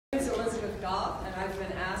My name is Elisabeth Goth, and I've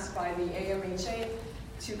been asked by the AMHA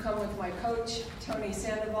to come with my coach, Tony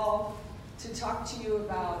Sandoval, to talk to you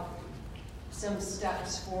about some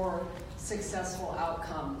steps for successful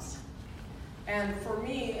outcomes. And for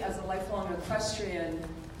me, as a lifelong equestrian,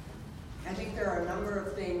 I think there are a number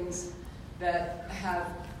of things that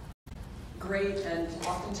have great and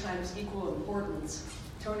oftentimes equal importance.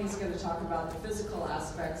 Tony's going to talk about the physical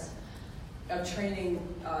aspects of training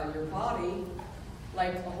your body,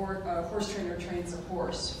 like a horse trainer trains a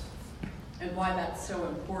horse, and why that's so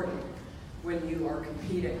important when you are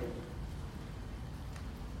competing.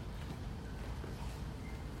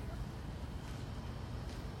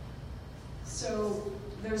 So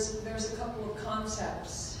there's a couple of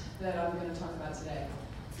concepts that I'm going to talk about today.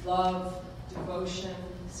 Love, devotion,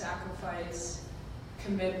 sacrifice,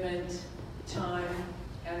 commitment, time,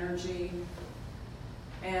 energy.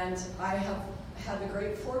 And I have had the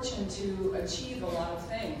great fortune to achieve a lot of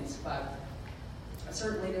things, but I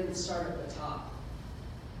certainly didn't start at the top.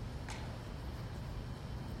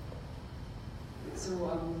 So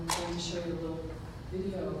I'm going to show you a little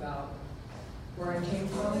video about where I came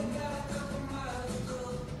from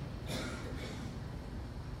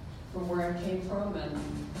and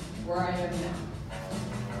where I am now.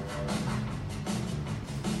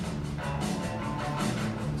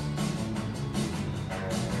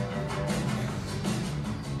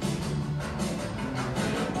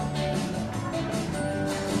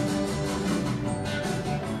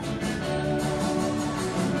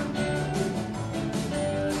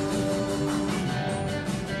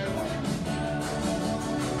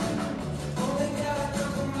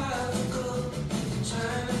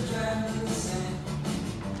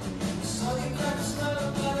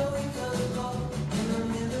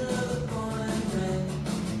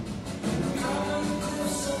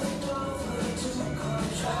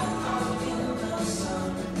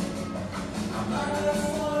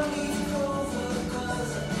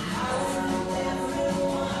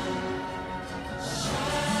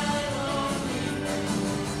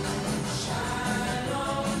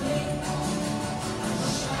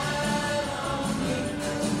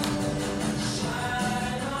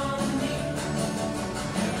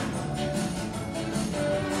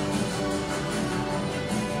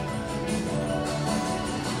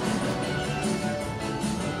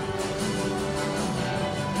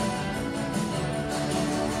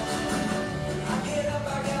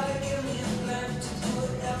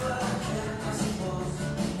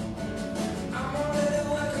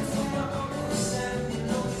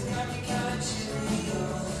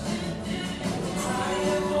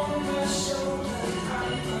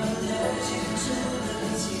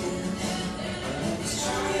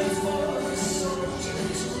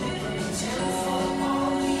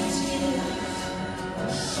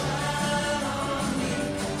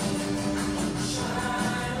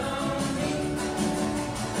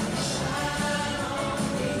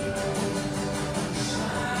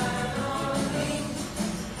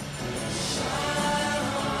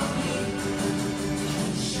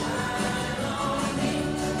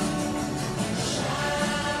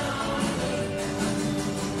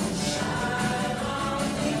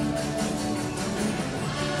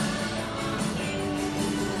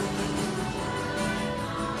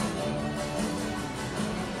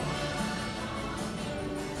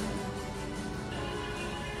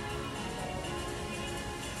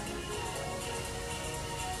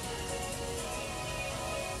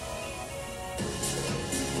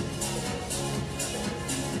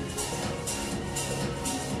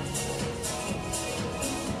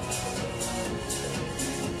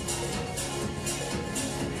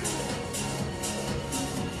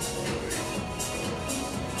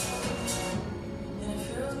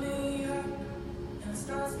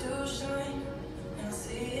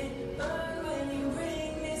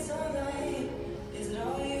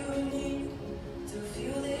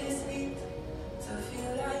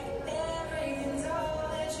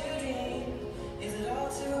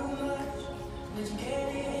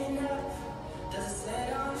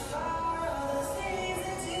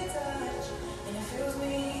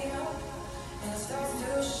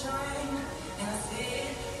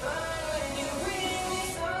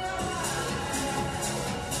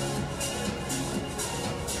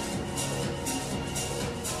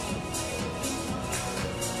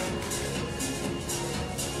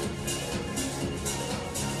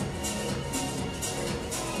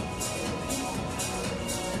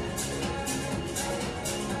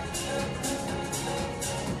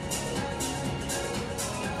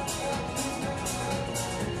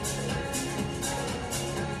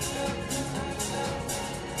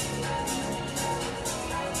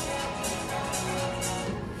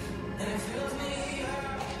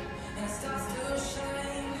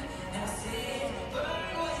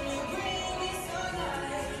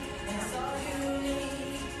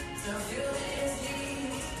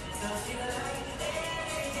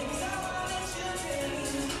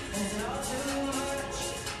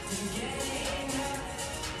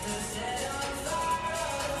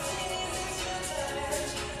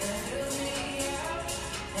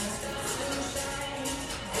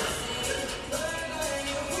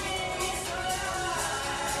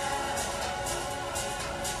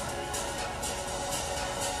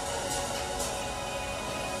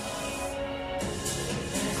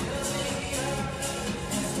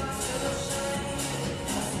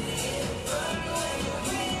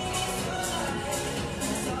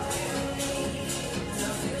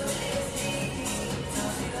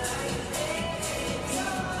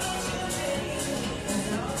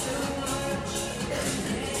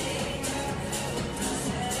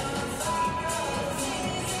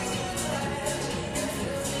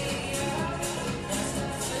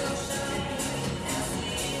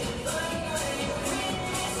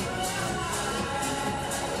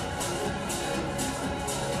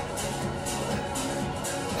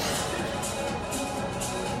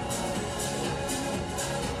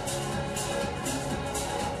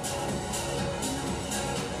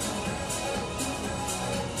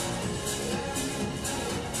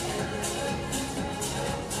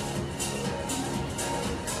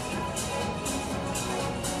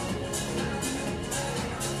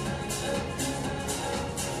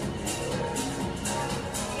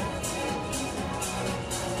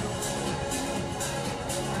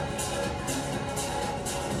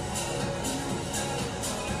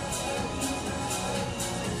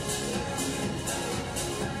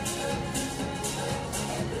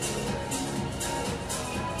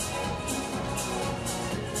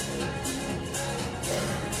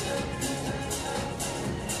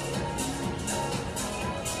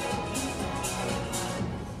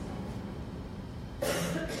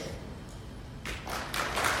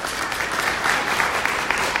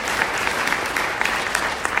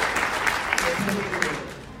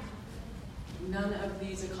 none of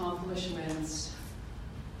these accomplishments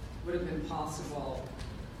would have been possible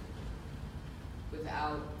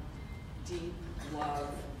without deep love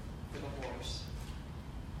for the horse.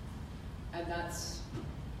 And that's,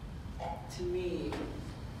 to me,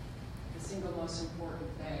 the single most important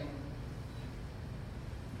thing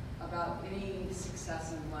about any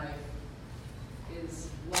success in life is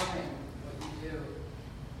loving what you do.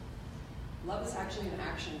 Love is actually an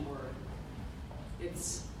action word.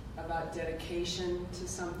 It's about dedication to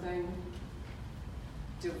something,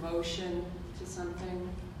 devotion to something,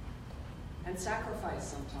 and sacrifice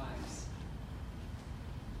sometimes.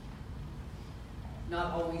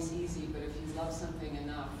 Not always easy, but if you love something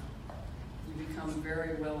enough, you become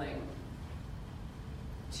very willing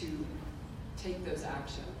to take those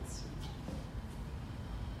actions.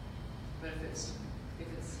 But if it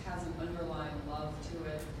has an underlying love to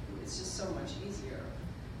it, it's just so much easier.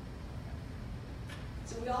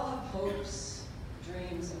 So we all have hopes,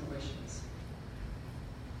 dreams, and wishes.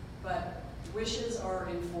 But wishes are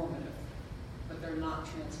informative, but they're not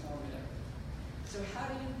transformative. So how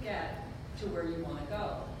do you get to where you want to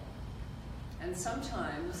go? And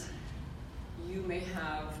sometimes you may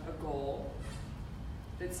have a goal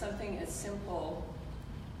that's something as simple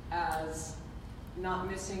as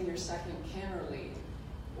not missing your second canter lead,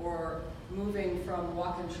 or moving from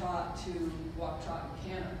walk and trot to walk, trot,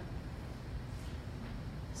 and canter.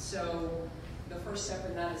 So the first step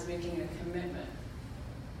in that is making a commitment,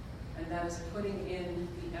 and that is putting in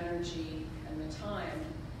the energy and the time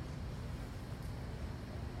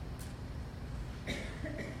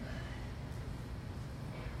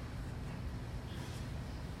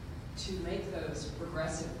to make those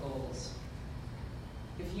progressive goals.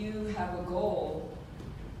 If you have a goal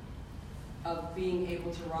of being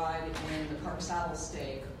able to ride in the Park Saddle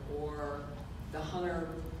Stake or the Hunter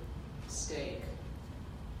Stake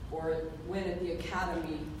or win at the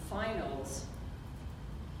Academy Finals,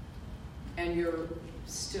 and you're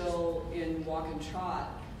still in walk and trot,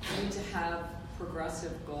 you need to have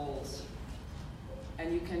progressive goals.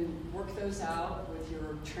 And you can work those out with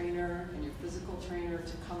your trainer and your physical trainer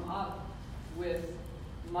to come up with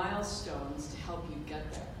milestones to help you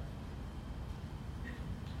get there.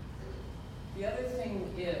 The other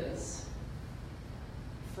thing is,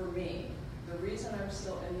 for me, the reason I'm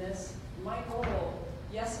still in this, my goal,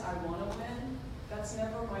 yes, I want to win, that's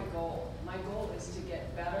never my goal. My goal is to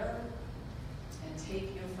get better and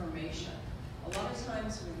take information. A lot of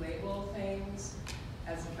times we label things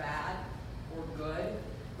as bad or good,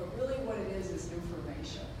 but really what it is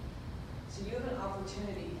information. So you have an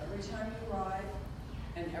opportunity every time you ride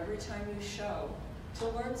and every time you show to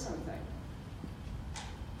learn something.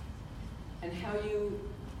 And how you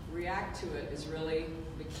react to it is really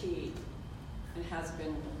the key, and has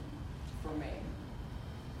been for me.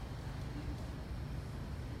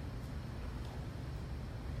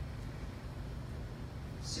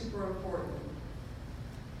 Super important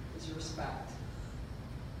is your respect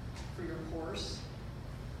for your horse,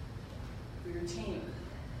 for your team,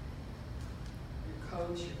 your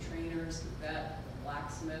coach, your trainers, the vet, the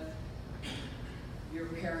blacksmith, your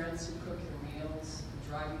parents who cook your meals, who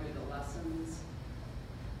drive you to the lessons.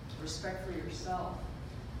 Respect for yourself,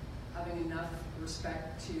 having enough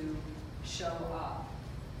respect to show up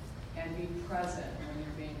and be present when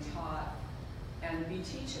you're being taught, and be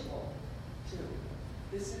teachable too.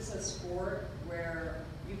 This is a sport where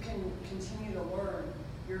you can continue to learn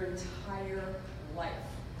your entire life.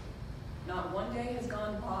 Not one day has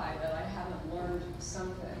gone by that I haven't learned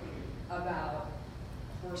something about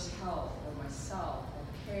horse health or myself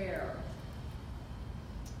or care.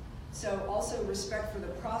 So also respect for the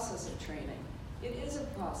process of training. It is a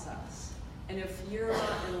process. And if you're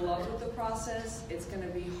not in love with the process, it's going to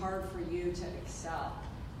be hard for you to excel,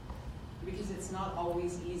 because it's not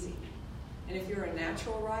always easy. And if you're a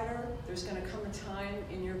natural rider, there's going to come a time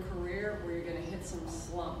in your career where you're going to hit some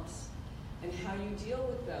slumps. And how you deal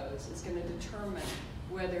with those is going to determine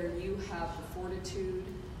whether you have the fortitude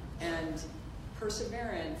and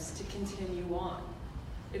perseverance to continue on.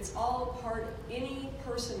 It's all part, any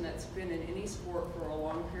person that's been in any sport for a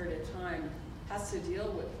long period of time has to deal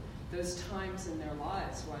with those times in their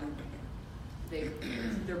lives when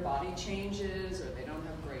their body changes or they don't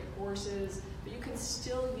have great horses, but you can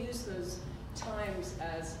still use those times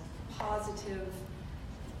as positive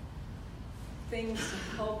things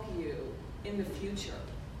to help you in the future.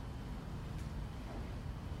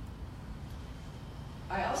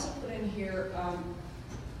 I also put in here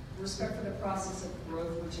respect for the process of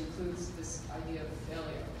growth, which includes this idea of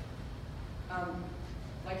failure.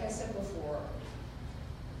 Like I said before,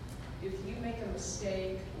 if you make a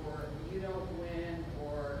mistake or you don't win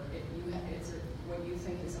or what you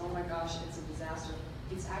think is, oh my gosh, it's a disaster,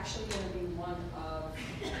 it's actually going to be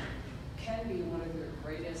can be one of your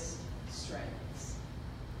greatest strengths.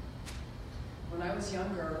 When I was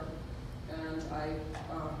younger, and I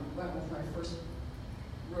went with my first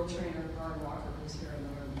real trainer, Garden Walker, who's here in the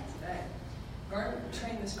room today. Garden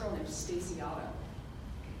trained this girl named Stacy Otto.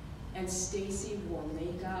 And Stacy wore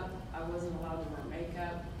makeup. I wasn't allowed to wear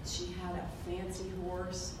makeup. She had a fancy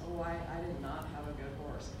horse. Oh, I did not have a good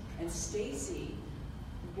horse. And Stacy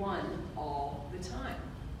won all the time.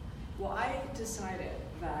 Well, I decided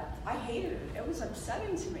that I hated it. It was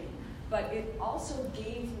upsetting to me. But it also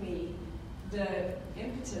gave me the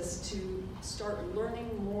impetus to start learning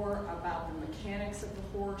more about the mechanics of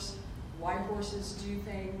the horse, why horses do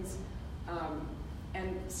things.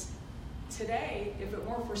 And today, if it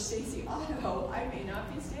weren't for Stacy Otto, I may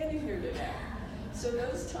not be standing here today. So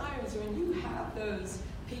those times when you have those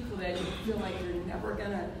people that you feel like you're never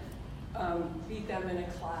gonna beat them in a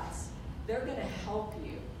class, they're gonna help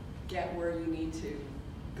you get where you need to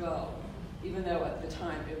go, even though at the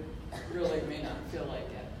time it really may not feel like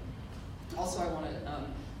it. Also, I want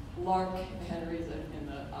to, Lark Henry's in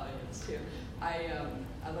the audience too. I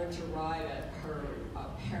learned to ride at her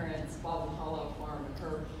parents' Baldwin Hollow farm, and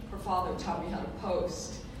her father taught me how to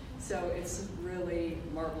post. So it's really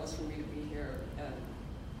marvelous for me to be here, and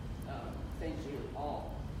thank you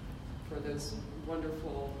all for those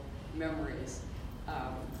wonderful memories.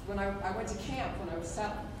 When I went to camp when I was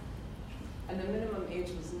 7, and the minimum age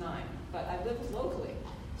was 9, but I lived locally,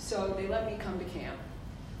 so they let me come to camp,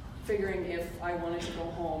 figuring if I wanted to go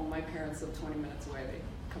home, my parents lived 20 minutes away, they'd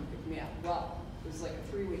come pick me up. Well, it was like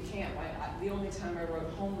a 3-week camp. The only time I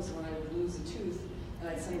rode home was when I would lose a tooth, and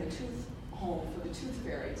I'd send the tooth home for the tooth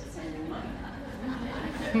fairy to send me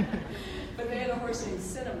money. But they had a horse named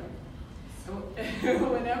Cinnamon.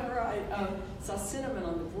 And whenever I saw Cinnamon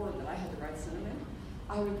on the board that I had to ride Cinnamon,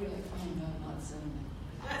 I would be like, oh no, not Cinnamon.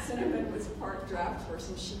 Cinnamon was a part draft horse,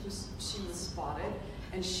 and she was spotted,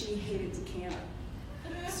 and she hated to canter.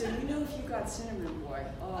 So you know if you got Cinnamon, boy,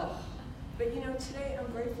 oh. But you know, today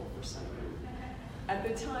I'm grateful for Cinnamon. At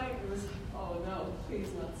the time, it was, oh no, please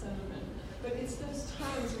not Cinnamon. But it's those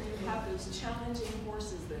times when you have those challenging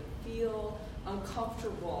horses that feel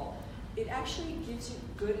uncomfortable. It actually gives you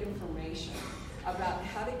good information about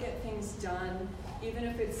how to get things done, even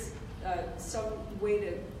if it's some way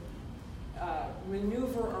to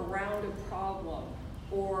maneuver around a problem,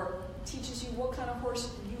 or teaches you what kind of horse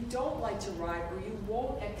you don't like to ride or you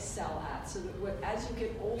won't excel at, so that as you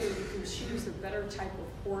get older, you can choose the better type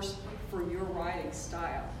of horse for your riding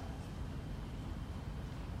style.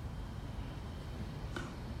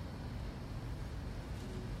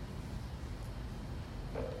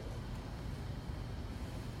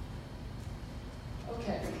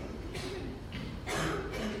 Okay.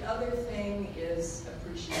 The other thing is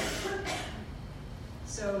appreciation.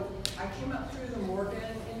 So I came up through the Morgan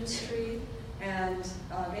industry, and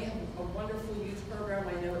they have a wonderful youth program.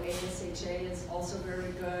 I know ASHA is also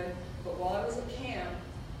very good. But while I was at camp,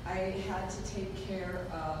 I had to take care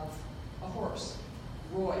of a horse,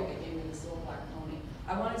 Roy. They gave me this little black pony.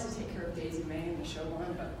 I wanted to take care of Daisy May in the show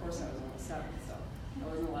barn, but of course I was only 7, so I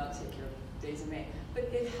wasn't allowed to take care of Daisy May. But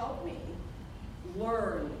it helped me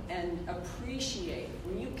learn and appreciate.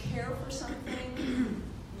 When you care for something,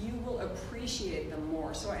 you will appreciate them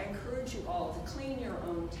more. So I encourage you all to clean your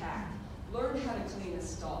own tack. Learn how to clean a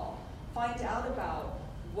stall. Find out about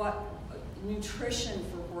what nutrition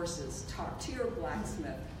for horses. Talk to your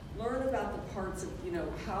blacksmith. Learn about the parts of,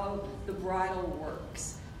 how the bridle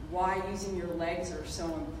works, why using your legs are so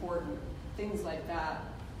important, things like that.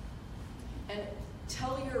 And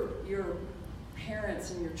tell your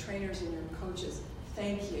parents and your trainers and your coaches,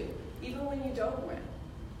 thank you, even when you don't win.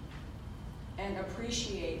 And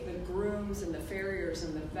appreciate the grooms and the farriers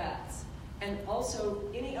and the vets, and also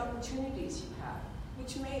any opportunities you have,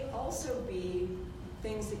 which may also be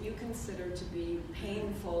things that you consider to be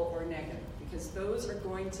painful or negative, because those are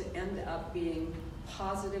going to end up being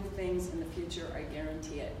positive things in the future, I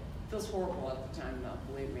guarantee it. It feels horrible at the time,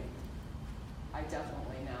 though, believe me. I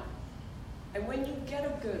definitely know. And when you get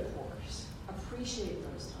a good horse, appreciate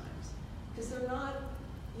those times, because they're not,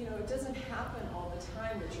 it doesn't happen all the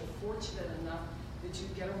time that you're fortunate enough that you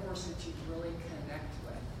get a horse that you really connect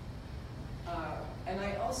with. And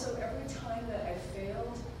I also, every time that I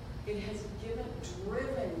failed, it has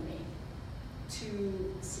driven me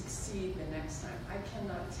to succeed the next time. I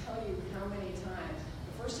cannot tell you how many times.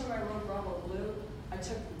 The first time I rode Bravo Blue, I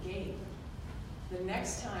took the gate. The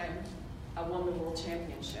next time, I won the World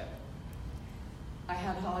Championship. I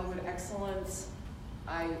had Hollywood Excellence.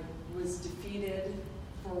 I was defeated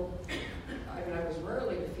I was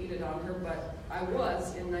rarely defeated on her, but I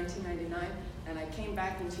was in 1999, and I came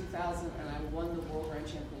back in 2000, and I won the World Grand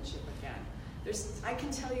Championship again. I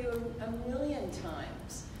can tell you a million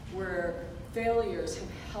times where failures have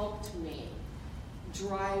helped me,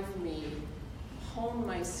 drive me, hone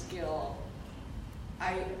my skill.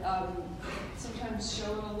 I sometimes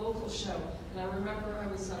show in a local show, and I remember I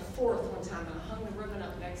was fourth one time, and I hung the ribbon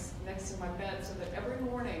up next to my bed so that every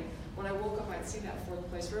morning when I woke up, I'd see that fourth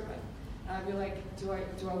place ribbon. And I'd be like, do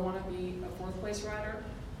I want to be a fourth place rider,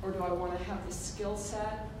 or do I want to have the skill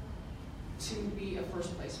set to be a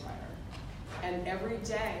first place rider? And every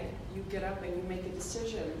day you get up and you make a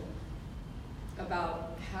decision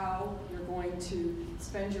about how you're going to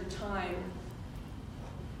spend your time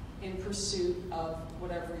in pursuit of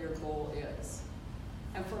whatever your goal is.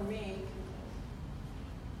 And for me,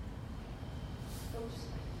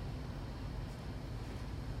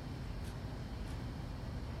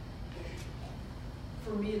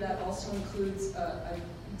 that also includes a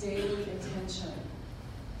daily intention.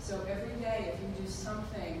 So every day, if you do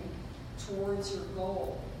something towards your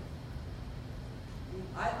goal,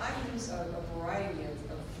 I use a variety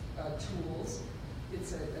of tools.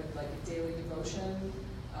 It's like a daily devotion.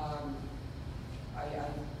 I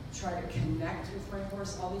try to connect with my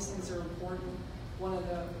horse. All these things are important. One of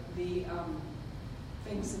the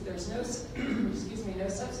things that there's no no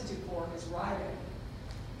substitute for is riding.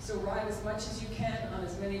 So ride as much as you can on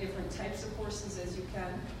as many different types of horses as you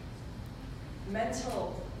can.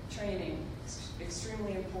 Mental training is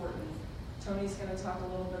extremely important. Tony's going to talk a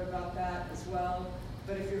little bit about that as well.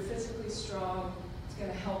 But if you're physically strong, it's going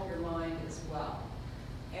to help your mind as well.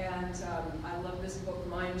 And I love this book,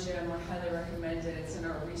 Mind Gym. I highly recommend it. It's in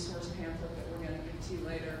our resource pamphlet that we're going to give to you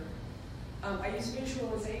later. I use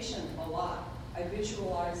visualization a lot. I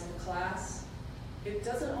visualize the class. It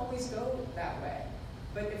doesn't always go that way.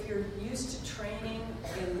 But if you're used to training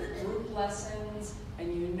in group lessons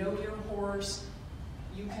and you know your horse,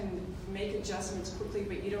 you can make adjustments quickly,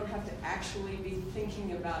 but you don't have to actually be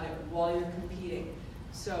thinking about it while you're competing.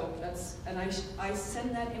 So that's, and I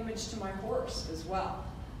send that image to my horse as well.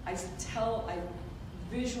 I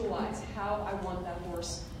visualize how I want that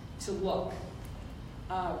horse to look.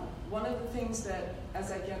 One of the things that,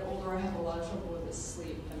 as I get older, I have a lot of trouble with is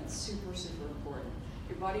sleep, and it's super, super important.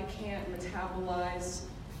 Your body can't metabolize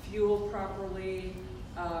fuel properly.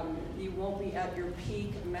 You won't be at your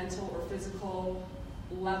peak mental or physical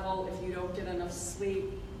level if you don't get enough sleep.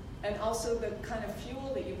 And also the kind of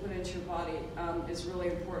fuel that you put into your body is really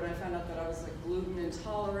important. I found out that I was like gluten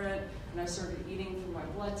intolerant, and I started eating for my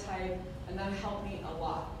blood type, and that helped me a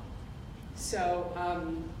lot. So,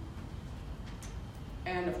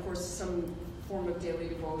 and of course some form of daily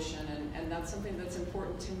devotion, and that's something that's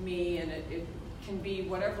important to me, and it can be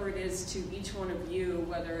whatever it is to each one of you,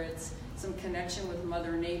 whether it's some connection with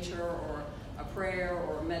Mother Nature, or a prayer,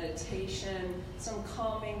 or a meditation, some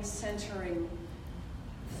calming, centering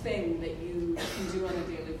thing that you can do on a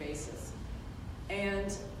daily basis.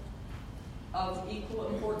 And of equal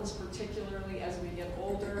importance, particularly as we get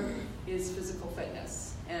older, is physical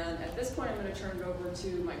fitness. And at this point, I'm going to turn it over to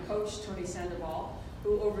my coach, Tony Sandoval,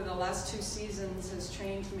 who over the last 2 seasons has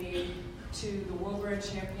trained me to the World Grand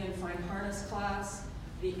Champion Fine Harness class,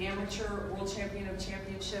 the Amateur World Champion of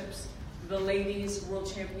Championships, the Ladies World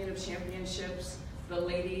Champion of Championships, the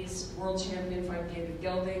Ladies World Champion 5-Gated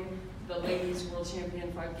Gelding, the Ladies World Champion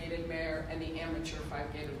 5-Gated Mare, and the Amateur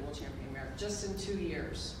 5-Gated World Champion Mare, just in 2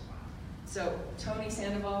 years. So, Tony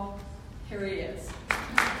Sandoval, here he is.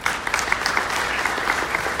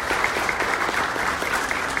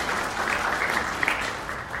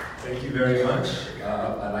 Thank you very much.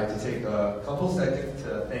 I'd like to take a couple seconds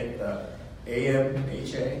to thank the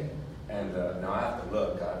AMHA, and now I have to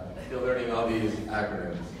look, I'm still learning all these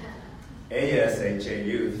acronyms. ASHA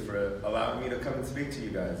Youth for allowing me to come and speak to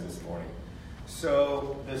you guys this morning.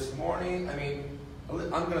 So this morning, I'm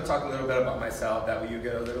going to talk a little bit about myself, that way you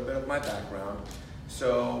get a little bit of my background.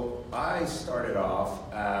 So I started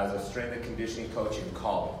off as a strength and conditioning coach in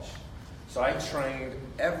college. So I trained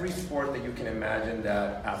every sport that you can imagine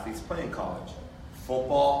that athletes play in college.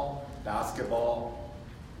 Football, basketball,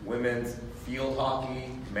 women's field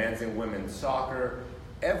hockey, men's and women's soccer,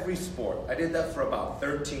 every sport. I did that for about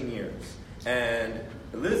 13 years. And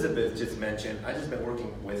Elisabeth just mentioned, I just been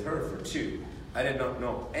working with her for 2. I did not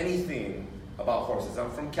know anything about horses.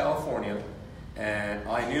 I'm from California, and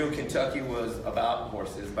I knew Kentucky was about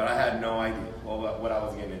horses, but I had no idea what I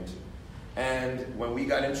was getting into. And when we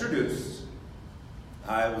got introduced,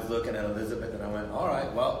 I was looking at Elisabeth and I went, all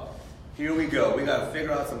right, well, here we go. We got to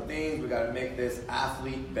figure out some things. We got to make this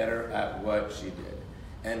athlete better at what she did.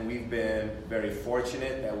 And we've been very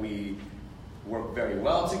fortunate that we work very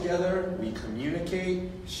well together. We communicate.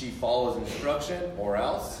 She follows instruction, or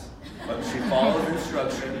else, but she follows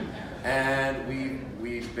instruction. And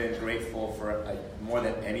we've been grateful for, more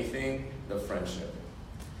than anything, the friendship.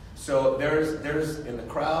 So there's in the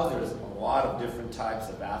crowd, there's a lot of different types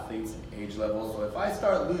of athletes and age levels. So if I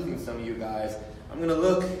start losing some of you guys, I'm going to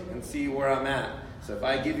look and see where I'm at. So if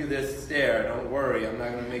I give you this stare, don't worry, I'm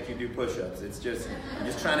not going to make you do push-ups. I'm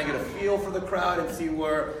just trying to get a feel for the crowd and see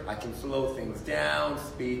where I can slow things down,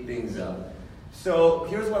 speed things up. So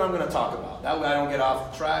here's what I'm going to talk about. That way I don't get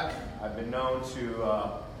off track. I've been known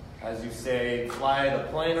to, as you say, fly the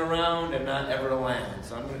plane around and not ever land.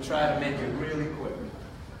 So I'm going to try to make it really quick.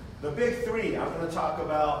 The big three, I'm going to talk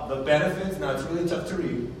about the benefits. Now it's really tough to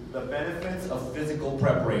read. The benefits of physical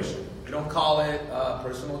preparation. We don't call it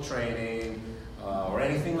personal training or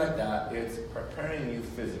anything like that. It's preparing you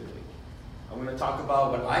physically. I'm going to talk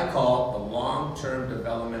about what I call the long-term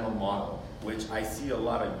developmental model, which I see a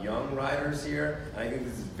lot of young riders here, and I think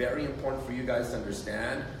this is very important for you guys to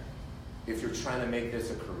understand if you're trying to make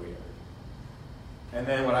this a career. And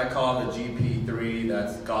then what I call the GP3,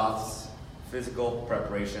 that's Goth's Physical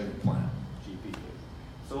Preparation Plan, GP3.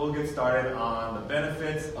 So we'll get started on the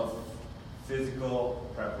benefits of physical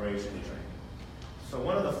preparation training. So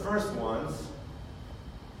one of the first ones,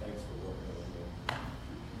 thanks for working with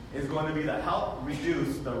me, is going to be to help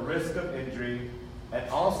reduce the risk of injury and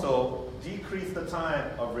also decrease the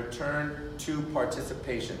time of return to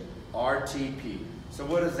participation, RTP. So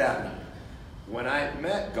what does that mean? When I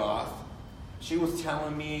met Goth, she was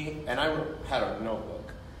telling me, and I had a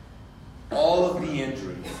notebook, all of the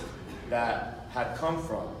injuries that had come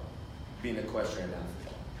from being an equestrian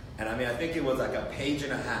athlete. And I mean, I think it was like a page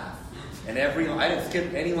and a half. And I didn't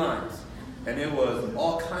skip any lines. And it was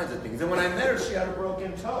all kinds of things. And when I met her, she had a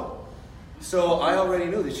broken toe. So I already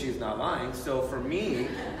knew that she is not lying. So for me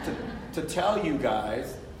to tell you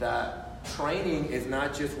guys that training is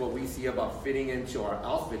not just what we see about fitting into our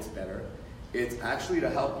outfits better, it's actually to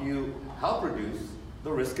help reduce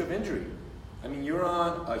the risk of injury. I mean, you're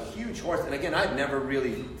on a huge horse, and again, I'd never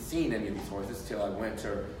really seen any of these horses till I went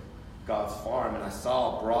to Goth's farm, and I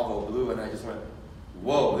saw Bravo Blue, and I just went,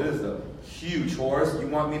 whoa, this is a huge horse. You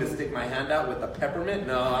want me to stick my hand out with a peppermint?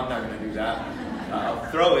 No, I'm not going to do that. I'll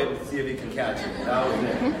throw it and see if he can catch it. That was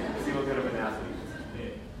it. See what good of an athlete he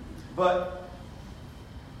is. But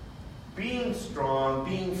being strong,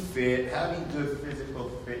 being fit, having good physical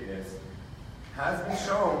fitness has been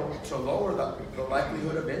shown to lower the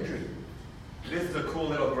likelihood of injury. This is a cool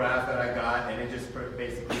little graph that I got, and it just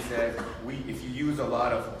basically says, if you use a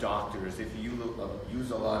lot of doctors, if you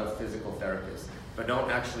use a lot of physical therapists, but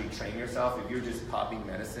don't actually train yourself, if you're just popping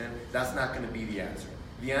medicine, that's not going to be the answer.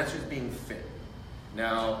 The answer is being fit.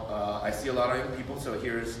 Now, I see a lot of young people, so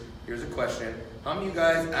here's a question. How many of you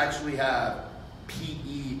guys actually have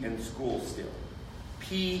PE in school still?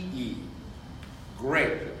 PE.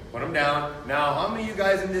 Great. Put them down. Now, how many of you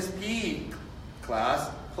guys in this PE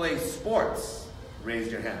class play sports?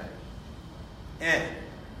 Raise your hand. And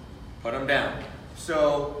put them down.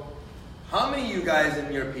 So, how many of you guys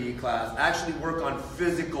in your PE class actually work on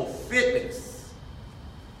physical fitness?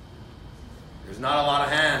 There's not a lot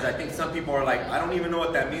of hands. I think some people are like, I don't even know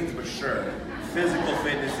what that means, but sure. Physical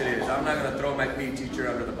fitness it is. I'm not going to throw my PE teacher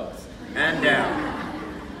under the bus. And down.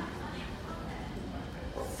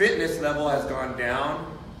 Fitness level has gone down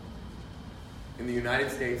in the United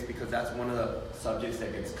States because that's one of the subjects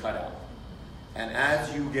that gets cut out. And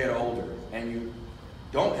as you get older and you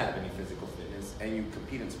don't have any physical fitness and you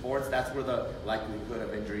compete in sports, that's where the likelihood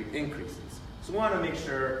of injury increases. So we want to make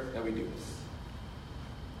sure that we do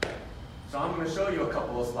this. So I'm going to show you a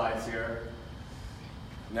couple of slides here.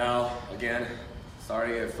 Now, again,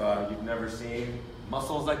 sorry if you've never seen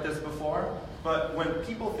muscles like this before, but when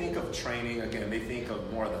people think of training, again, they think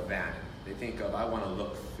of more of the vanity. They think of, I want to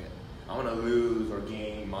look fit. I want to lose or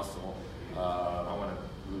gain muscle. I want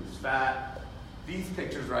to lose fat. These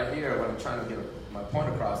pictures right here, what I'm trying to get my point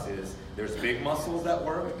across is there's big muscles that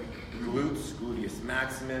work, glutes, gluteus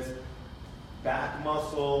maximus, back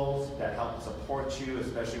muscles that help support you,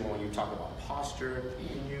 especially when you talk about posture.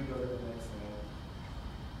 Can you go to the next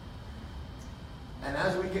one? And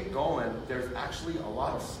as we get going, there's actually a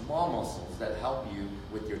lot of small muscles that help you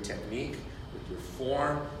with your technique, with your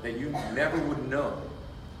form, that you never would know.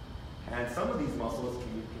 And some of these muscles,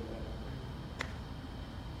 can you get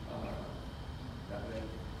that way?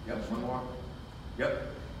 Yep, one more. Yep.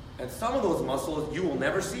 And some of those muscles you will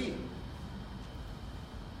never see.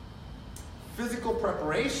 Physical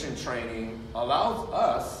preparation training allows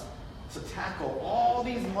us to tackle all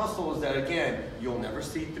these muscles that, again, you'll never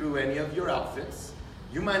see through any of your outfits.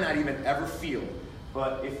 You might not even ever feel.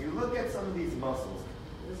 But if you look at some of these muscles,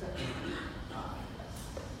 what is that?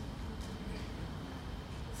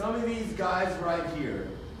 Some of these guys right here,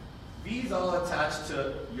 these all attach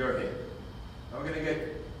to your hip. I'm going to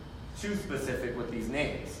get too specific with these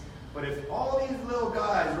names. But if all these little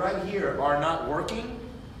guys right here are not working,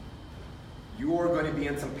 you're going to be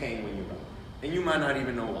in some pain when you run. And you might not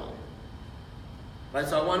even know why. Right?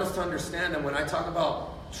 So I want us to understand that when I talk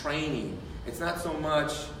about training, it's not so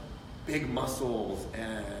much big muscles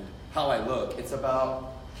and how I look. It's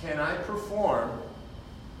about, can I perform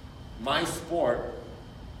my sport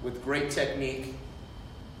with great technique,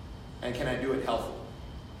 and can I do it healthy?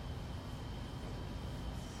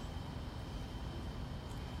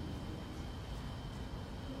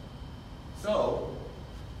 So,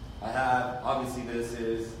 I have, obviously this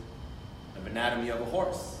is an anatomy of a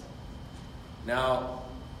horse. Now,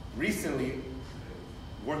 recently,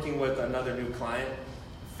 working with another new client,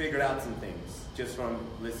 figured out some things just from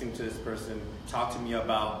listening to this person talk to me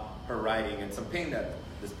about her riding and some pain that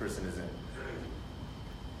this person is in.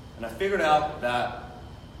 And I figured out that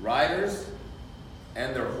riders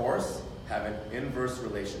and their horse have an inverse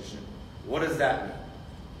relationship. What does that mean?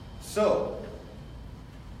 So,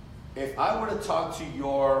 if I were to talk to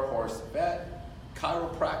your horse vet,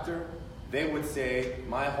 chiropractor, they would say,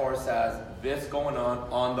 my horse has this going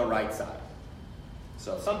on the right side.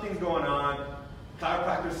 So something's going on,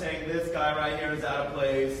 chiropractor's saying this guy right here is out of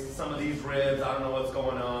place, some of these ribs, I don't know what's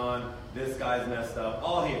going on, this guy's messed up,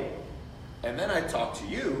 all here. And then I talk to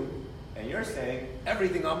you, and you're saying,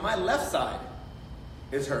 everything on my left side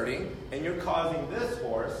is hurting, and you're causing this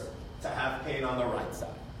horse to have pain on the right side.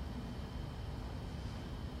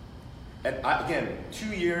 And again,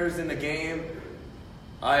 2 years in the game,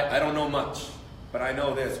 I don't know much, but I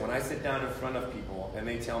know this. When I sit down in front of people and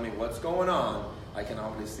they tell me what's going on, I can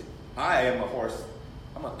obviously, I am a horse,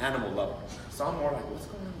 I'm an animal lover. So I'm more like, what's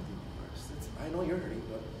going on with you, horse? I know you're hurting,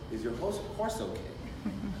 but is your horse okay?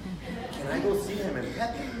 Can I go see him and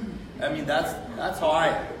pet him? I mean, that's how I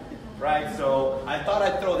am, right? So I thought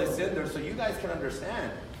I'd throw this in there so you guys can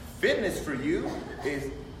understand. Fitness for you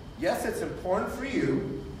is, yes, it's important for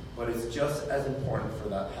you, but it's just as important for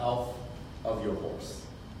the health of your horse.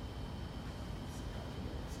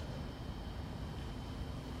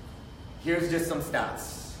 Here's just some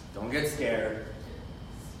stats. Don't get scared.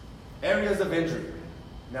 Areas of injury.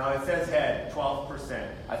 Now it says head, 12%.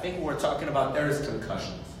 I think what we're talking about there is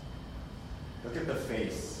concussions. Look at the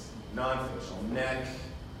face, non-facial, neck.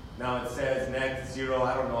 Now it says neck, 0,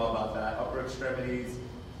 I don't know about that. Upper extremities,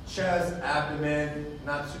 chest, abdomen,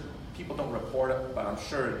 people don't report it, but I'm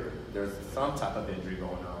sure there's some type of injury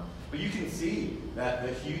going on. But you can see that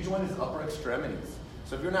the huge one is upper extremities.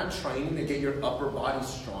 So if you're not training to get your upper body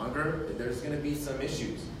stronger, there's going to be some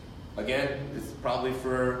issues. Again, this is probably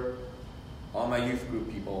for all my youth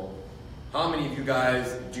group people. How many of you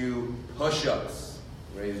guys do push-ups?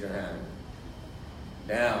 Raise your hand.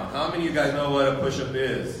 Down. How many of you guys know what a push-up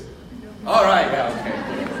is? All right, yeah,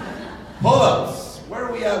 okay. Pull-ups. Where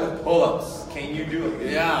are we at with pull-ups? Can you do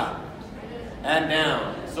it? Yeah. And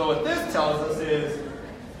down. So what this tells us is,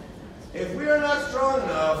 if we are not strong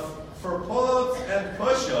enough for pull-ups and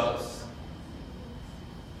push-ups,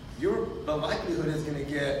 the likelihood is going to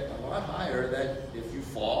get a lot higher that if you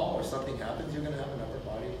fall or something happens, you're going to have an upper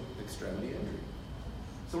body extremity injury.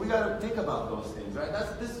 So we got to think about those things, right?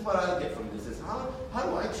 This is what I get from this, is how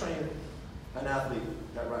do I train an athlete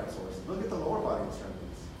that rides horses? Look at the lower body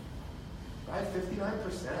extremities, right?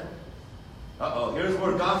 59%. Uh-oh, here's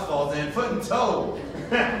where Goth falls in, foot and toe.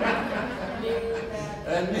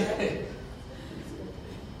 And knee.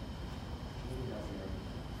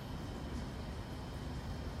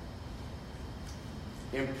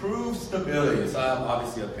 Improve stability. So I have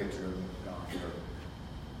obviously a picture of Goth here.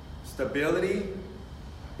 Stability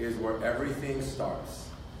is where everything starts.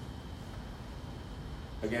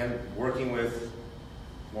 Again, working with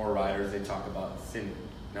more riders, they talk about sitting.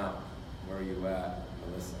 Now, where are you at,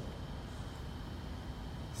 Melissa?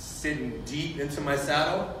 Sitting deep into my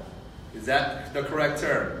saddle? Is that the correct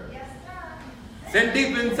term? Yes, sir. Sit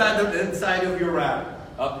deep inside of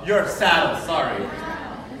your saddle, sorry.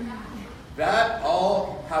 That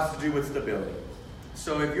all has to do with stability.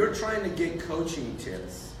 So if you're trying to get coaching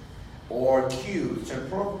tips or cues to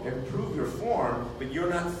improve your form, but you're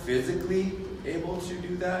not physically able to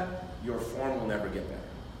do that, your form will never get better.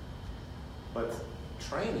 But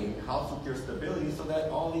training helps with your stability so that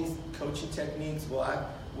all these coaching techniques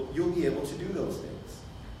you'll be able to do those things.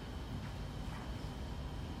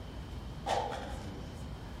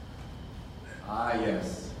 Ah,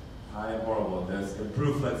 yes. I am horrible at this.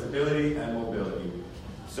 Improve flexibility and mobility.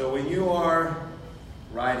 So when you are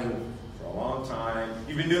riding for a long long time,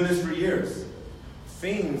 you've been doing this for years,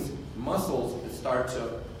 things, muscles start to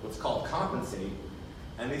what's called compensate,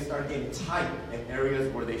 and they start getting tight in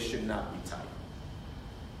areas where they should not be tight.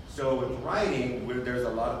 So with riding, there's a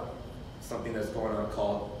lot of something that's going on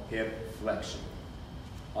called hip flexion.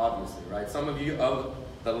 Obviously, right? Some of you,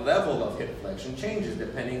 the level of hip flexion changes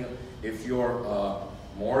depending if you're a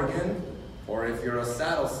Morgan or if you're a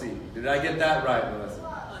saddle seat. Did I get that right,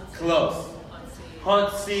 Melissa? Close.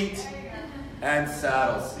 Hunt seat and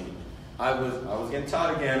saddle seat. I was getting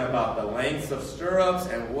taught again about the lengths of stirrups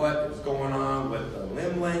and what is going on with the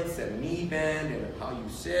limb lengths and knee bend and how you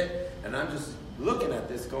sit. And I'm just looking at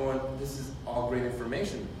this going, this is all great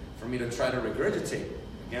information for me to try to regurgitate.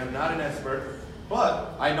 Again, I'm not an expert,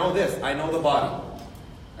 but I know this. I know the body.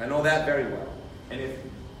 I know that very well. And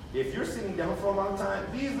if you're sitting down for a long time,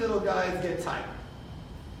 these little guys get tight.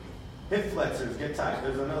 Hip flexors get tight.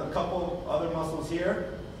 There's a couple other muscles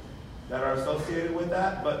here that are associated with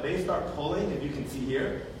that, but they start pulling, if you can see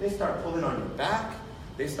here, they start pulling on your back,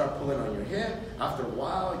 they start pulling on your hip. After a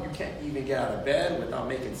while, you can't even get out of bed without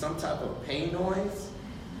making some type of pain noise.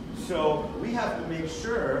 So we have to make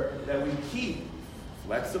sure that we keep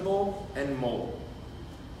flexible and mobile.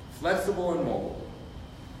 Flexible and mobile.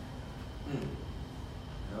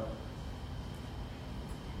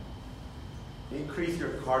 Increase your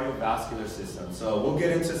cardiovascular system. So we'll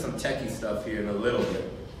get into some techie stuff here in a little bit.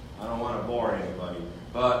 I don't want to bore anybody.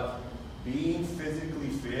 But being physically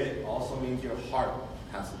fit also means your heart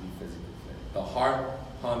has to be physically fit. The heart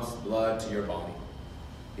pumps blood to your body.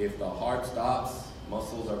 If the heart stops,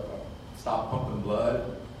 stop pumping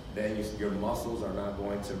blood, then your muscles are not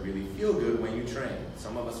going to really feel good when you train.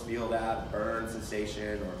 Some of us feel that burn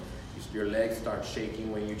sensation, or your legs start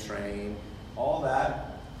shaking when you train. All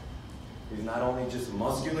that is not only just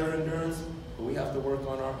muscular endurance, but we have to work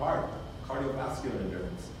on our heart, cardiovascular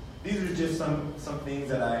endurance. These are just some things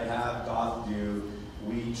that I have Goth do.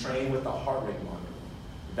 We train with a heart rate monitor.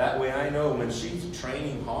 That way I know when she's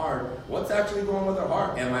training hard, what's actually going with her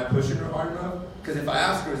heart. Am I pushing her hard enough? Because if I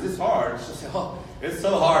ask her, is this hard? She'll say, oh, it's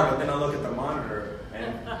so hard. But then I'll look at the monitor,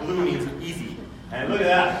 and blue means easy. And look at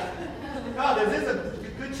that. God, is this a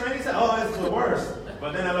good training set? Oh, it's the worst.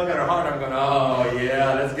 But then I look at her heart, I'm going, oh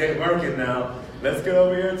yeah, let's get working now. Let's go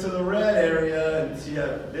over here to the red area. And see,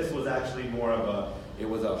 this was actually more of it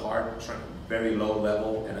was a hard, very low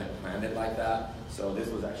level, and I planned it like that. So this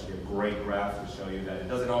was actually a great graph to show you that it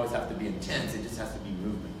doesn't always have to be intense, it just has to be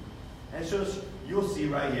movement. And so you'll see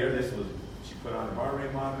right here, she put on a heart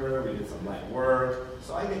rate monitor, we did some light work.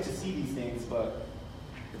 So I get to see these things, but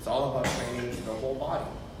it's all about training the whole body,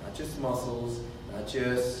 not just muscles, not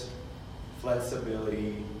just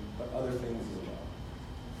flexibility, but other things as well.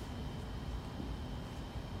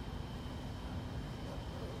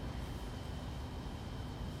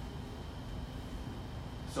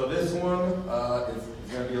 So this one is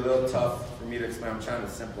going to be a little tough for me to explain. I'm trying to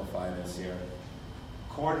simplify this here.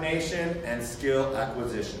 Coordination and skill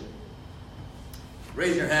acquisition.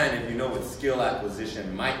 Raise your hand if you know what skill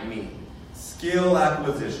acquisition might mean. Skill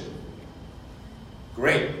acquisition.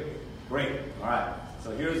 Great. Great. All right.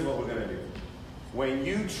 So here's what we're going to do. When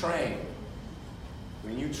you train,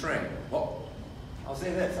 well, I'll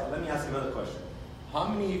say this. Let me ask another question. How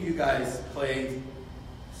many of you guys played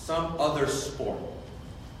some other sport?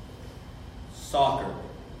 Soccer,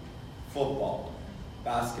 football,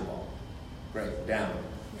 basketball. Great, down.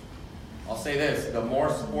 I'll say this, the more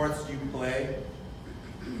sports you play,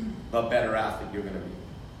 the better athlete you're going to be.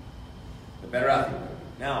 The better athlete.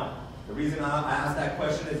 Now, the reason I asked that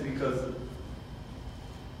question is because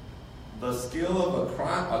the skill of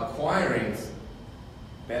acquiring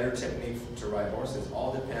better techniques to ride horses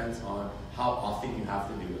all depends on how often you have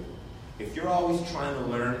to do it. If you're always trying to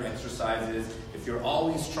learn exercises, if you're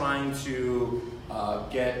always trying to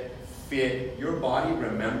get fit, your body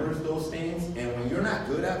remembers those things, and when you're not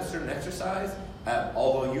good at a certain exercise,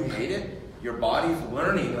 although you hate it, your body's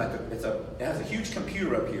learning it has a huge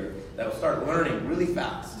computer up here that'll start learning really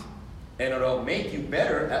fast, and it'll make you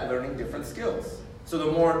better at learning different skills. So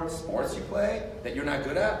the more sports you play that you're not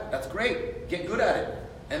good at, that's great. Get good at it.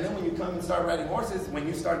 And then when you come and start riding horses, when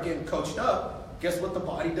you start getting coached up, guess what the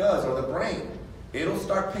body does, or the brain? It'll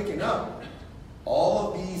start picking up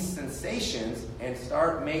all of these sensations and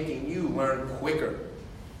start making you learn quicker.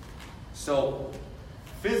 So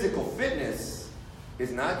physical fitness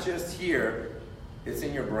is not just here, it's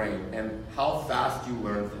in your brain and how fast you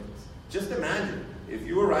learn things. Just imagine, if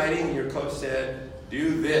you were riding and your coach said,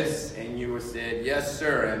 do this, and you said, yes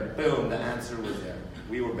sir, and boom, the answer was there.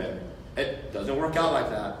 We were better. It doesn't work out like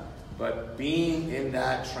that, but being in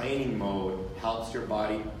that training mode helps your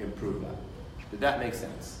body improve that. Did that make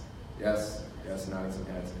sense? Yes? Yes, nodding some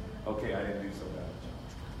heads. Okay, I didn't do so bad.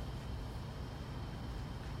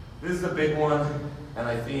 This is a big one, and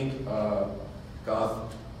I think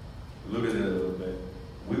Goth alluded to it a little bit.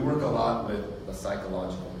 We work a lot with the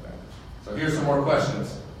psychological advantage. So here's some more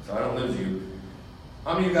questions, so I don't lose you.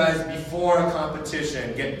 How many of you guys, before a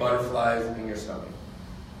competition, get butterflies in your stomach?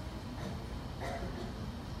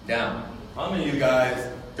 Down. How many of you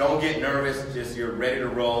guys don't get nervous, just you're ready to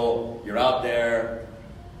roll, you're out there,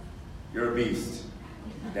 you're a beast?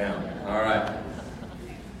 Down. All right.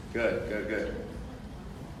 Good, good, good.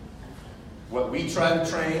 What we try to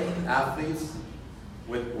train athletes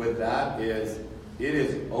with that is, it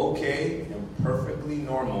is okay and perfectly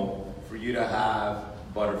normal for you to have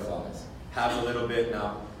butterflies. Have a little bit,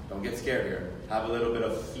 now, don't get scared here, have a little bit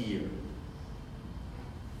of fear.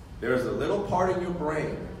 There's a little part in your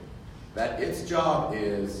brain that its job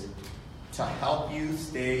is to help you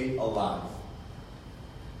stay alive.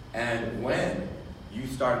 And when you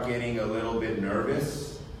start getting a little bit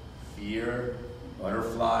nervous, fear,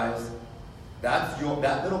 butterflies, that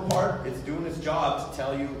little part, it's doing its job to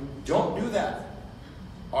tell you, don't do that.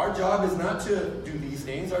 Our job is not to do these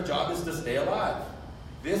things, our job is to stay alive.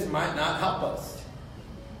 This might not help us.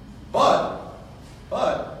 But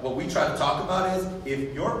what we try to talk about is,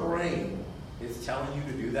 if your brain is telling you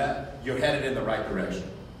to do that, you're headed in the right direction.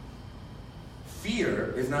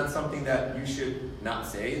 Fear is not something that you should not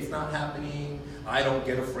say it's not happening, I don't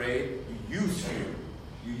get afraid. You use fear.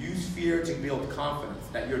 You use fear to build confidence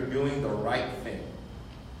that you're doing the right thing.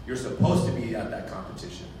 You're supposed to be at that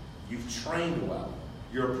competition. You've trained well.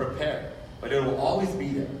 You're prepared. But it will always be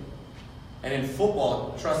there. And in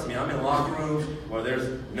football, trust me, I'm in locker rooms where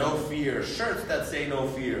there's no fear, shirts that say no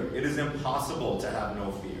fear. It is impossible to have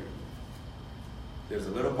no fear. There's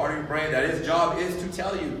a little part of your brain that its job is to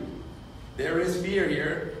tell you there is fear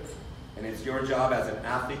here. And it's your job as an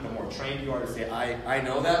athlete, the more trained you are, to say, I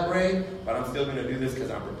know that, brain, but I'm still going to do this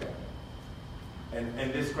because I'm prepared.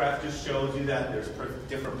 And this graph just shows you that there's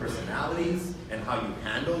different personalities and how you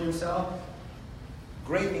handle yourself.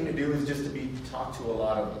 Great thing to do is just to talk to a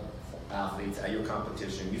lot of athletes at your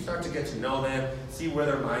competition. You start to get to know them, see where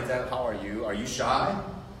their mind's at. How are you? Are you shy?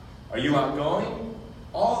 Are you outgoing?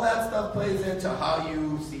 All that stuff plays into how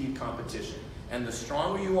you see competition. And the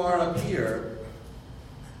stronger you are up here,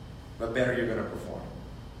 the better you're going to perform.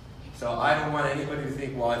 So I don't want anybody to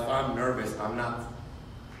think, well, if I'm nervous, I'm not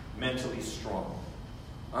mentally strong.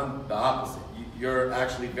 I'm the opposite. You're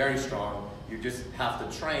actually very strong. You just have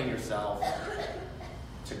to train yourself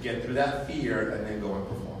to get through that fear and then go and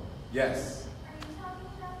perform. Yes? Are you talking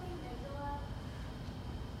about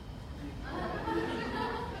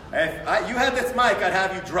the amygdala? If you had this mic, I'd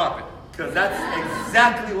have you drop it, because that's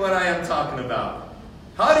exactly what I am talking about.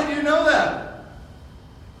 How did you know that?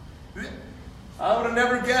 I would have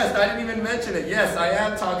never guessed. I didn't even mention it. Yes, I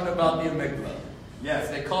am talking about the amygdala. Yes,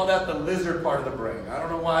 they call that the lizard part of the brain. I don't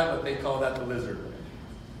know why, but they call that the lizard brain.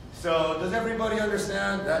 So does everybody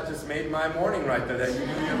understand? That just made my morning right there, that you knew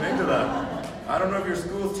the amygdala. I don't know if your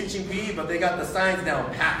school's teaching PE, but they got the science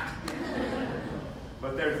down packed.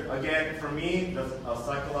 But there's, again, for me, a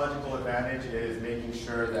psychological advantage is making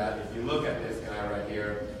sure that if you look at this guy right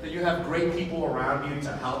here, that you have great people around you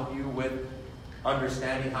to help you with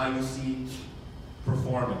understanding how you see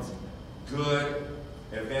performance. Good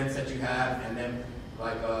events that you have, and then,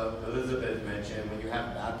 like Elisabeth mentioned, when you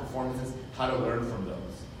have bad performances, how to learn from those.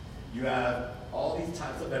 You have all these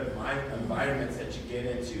types of environments that you get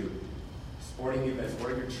into. Sporting events,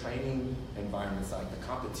 what are your training environments like? The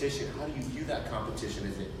competition, how do you view that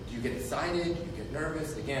competition? Do you get excited? Do you get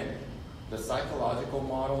nervous? Again, the psychological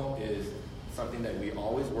model is something that we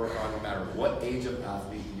always work on no matter what age of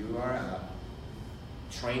athlete you are at,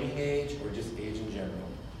 training age or just age in general.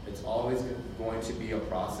 It's always going to be a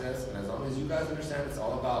process, and as long as you guys understand it's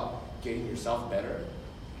all about getting yourself better,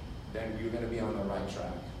 then you're going to be on the right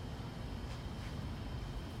track.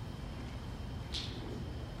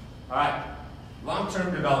 All right.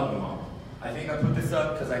 Long-term development model. I think I put this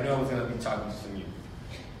up because I knew I was going to be talking to some youth.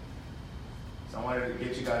 So I wanted to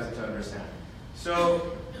get you guys to understand.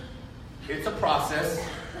 So it's a process.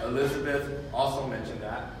 Elisabeth also mentioned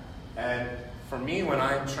that. And for me, when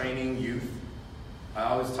I'm training youth, I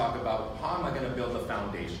always talk about how am I going to build a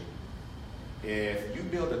foundation. If you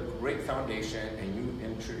build a great foundation and you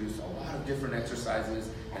introduce a lot of different exercises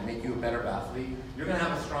and make you a better athlete, you're going to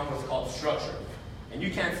have a strong what's called structure. And you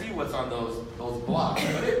can't see what's on those blocks,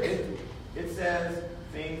 but it says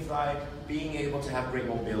things like being able to have great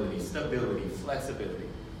mobility, stability, flexibility.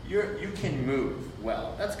 You can move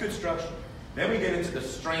well. That's good structure. Then we get into the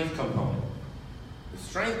strength component. The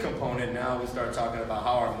strength component, now we start talking about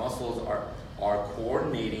how our muscles are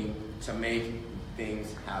coordinating to make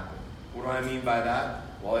things happen. What do I mean by that?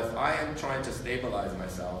 Well, if I am trying to stabilize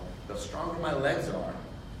myself, the stronger my legs are,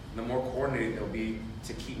 the more coordinated they'll be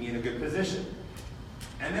to keep me in a good position.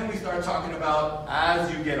 And then we start talking about,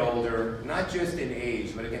 as you get older, not just in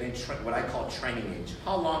age, but again in what I call training age.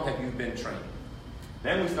 How long have you been training?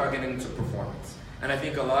 Then we start getting into performance. And I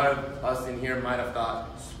think a lot of us in here might have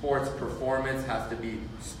thought sports performance has to be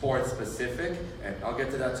sport specific, and I'll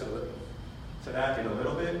get to that in a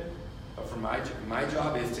little bit. But for my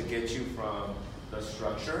job is to get you from the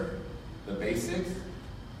structure, the basics,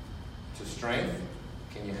 to strength.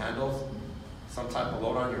 Can you handle some type of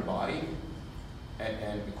load on your body?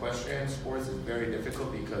 And equestrian sports is very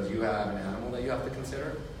difficult because you have an animal that you have to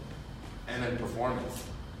consider. And then performance.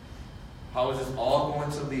 How is this all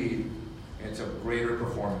going to lead into greater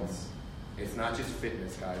performance? It's not just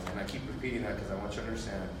fitness, guys. And I keep repeating that because I want you to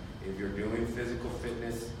understand, if you're doing physical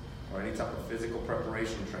fitness or any type of physical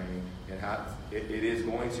preparation training, it is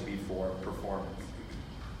going to be for performance.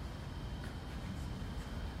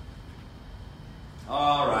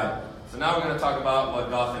 All right, so now we're going to talk about what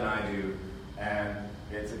Goth and I do. And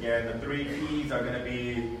it's, again, the 3 P's are going to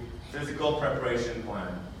be physical preparation plan.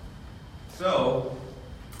 So,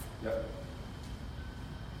 yep.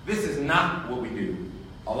 This is not what we do.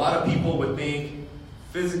 A lot of people would think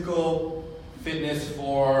physical fitness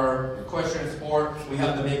for equestrian sport, we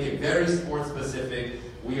have to make it very sport specific.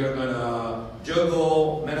 We are going to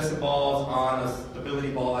juggle medicine balls on a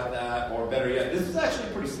stability ball like that, or better yet, this is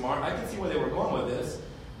actually pretty smart. I can see where they were going with this.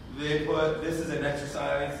 They put, this is an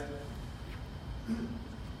exercise,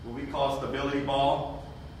 what we call stability ball.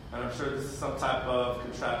 And I'm sure this is some type of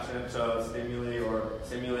contraption to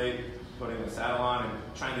simulate putting a saddle on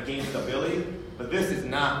and trying to gain stability. But this is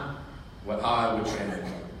not how I would train it.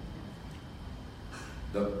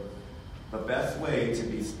 The best way to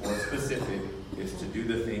be sport specific is to do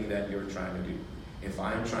the thing that you're trying to do. If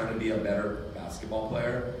I'm trying to be a better basketball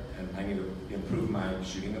player and I need to improve my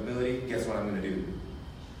shooting ability, guess what I'm going to do?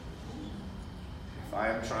 If I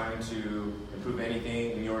am trying to improve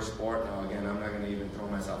anything in your sport, now again, I'm not going to even throw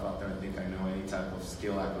myself out there and think I know any type of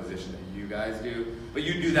skill acquisition that you guys do, but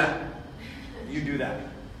you do that. You do that.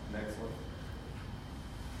 Next one.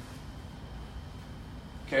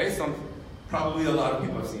 Okay, so probably a lot of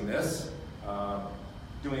people have seen this.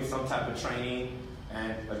 Doing some type of training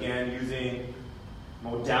and again using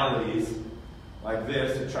modalities like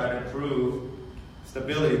this to try to improve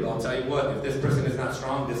stability. But I'll tell you what, if this person is not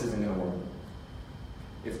strong, this isn't going to work.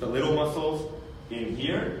 If the little muscles in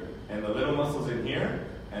here and the little muscles in here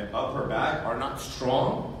and up her back are not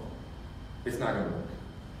strong, it's not going to work.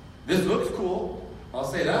 This looks cool, I'll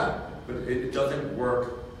say that, but it doesn't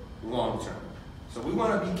work long term. So we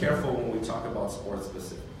want to be careful when we talk about sports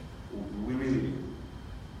specific. We really do.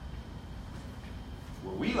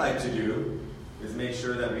 What we like to do is make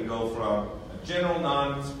sure that we go from a general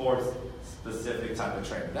non-sports specific type of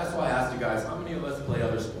training. That's why I asked you guys, how many of us play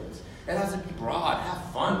other sports? It has to be broad,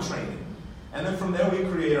 have fun training. And then from there we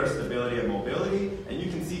create our stability and mobility, and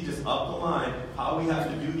you can see just up the line how we have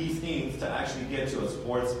to do these things to actually get to a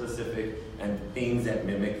sports specific and things that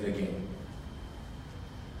mimic the game.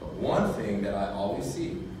 But one thing that I always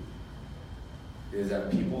see is that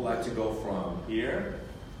people like to go from here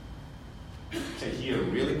to here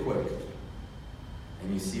really quick.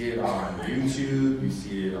 And you see it on YouTube, you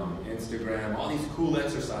see it on Instagram, all these cool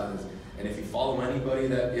exercises. And if you follow anybody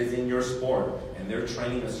that is in your sport and they're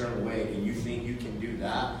training a certain way and you think you can do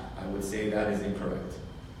that, I would say that is incorrect.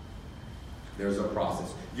 There's a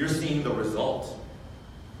process. You're seeing the result,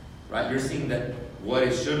 right? You're seeing that what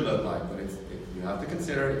it should look like, but you have to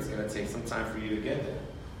consider it's going to take some time for you to get there.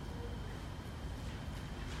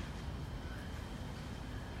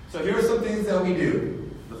 So here are some things that we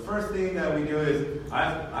do. The first thing that we do is I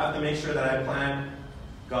have to make sure that I plan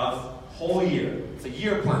Goth's whole year. It's a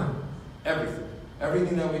year plan. Everything.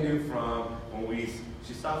 Everything that we do from when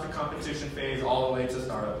she stops the competition phase all the way to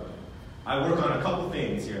startup. I work on a couple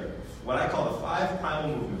things here. What I call the 5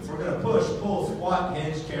 primal movements. We're going to push, pull, squat,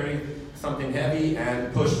 hinge, carry something heavy,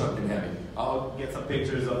 and push something heavy. I'll get some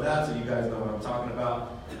pictures of that so you guys know what I'm talking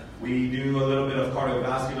about. We do a little bit of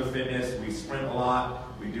cardiovascular fitness. We sprint a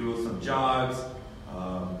lot. We do some jogs.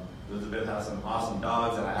 Elisabeth has some awesome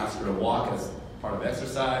dogs that I ask her to walk as part of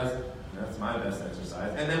exercise. And that's my best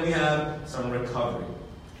exercise. And then we have some recovery.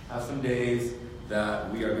 Have some days that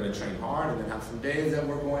we are going to train hard, and then have some days that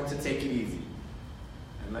we're going to take it easy.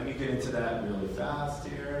 And let me get into that really fast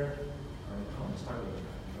here. I'm just talking about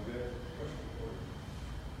that.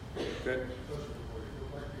 Okay? Good. Question for you. Go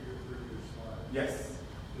back to your previous slide. Yes.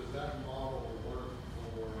 Does that model work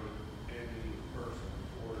for any person,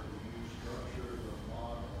 or do you structure the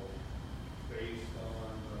model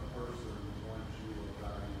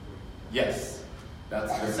Yes,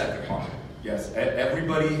 that's the second part. Yes,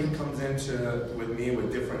 everybody comes with me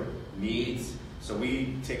with different needs. So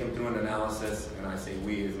we take them through an analysis, and I say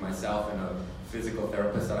we is myself and a physical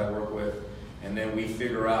therapist that I work with, and then we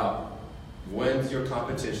figure out when's your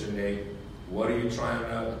competition date, what are you trying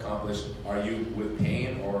to accomplish, are you with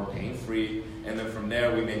pain or pain-free, and then from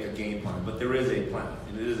there we make a game plan. But there is a plan,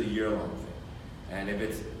 and it is a year-long thing.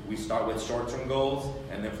 And we start with short-term goals,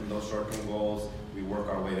 and then from those short-term goals, we work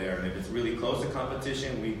our way there. And if it's really close to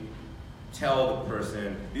competition, we tell the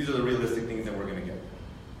person, these are the realistic things that we're gonna get.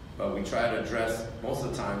 But we try to address, most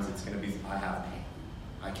of the times it's gonna be, I have pain.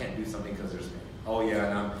 I can't do something because there's pain. Oh yeah,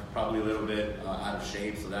 and I'm probably a little bit out of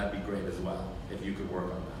shape, so that'd be great as well, if you could work on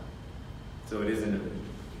that. So it is individual.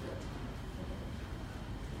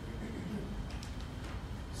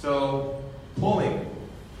 So, pulling.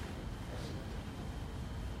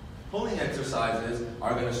 Pulling exercises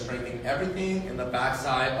are going to strengthen everything in the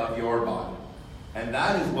backside of your body. And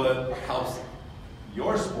that is what helps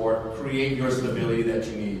your sport create your stability that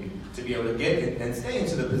you need to be able to get and stay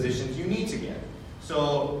into the positions you need to get.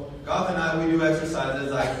 So, Goth and I, we do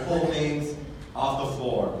exercises like pull things off the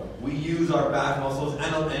floor. We use our back muscles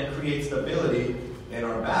and create stability in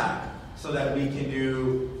our back so that we can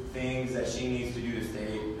do things that she needs to do to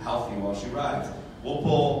stay healthy while she rides. We'll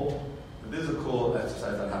pull. This is a cool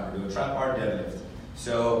exercise that I have to do, a trap bar deadlift.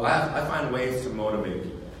 So I find ways to motivate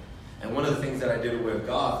people. And one of the things that I did with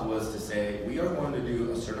Goth was to say, we are going to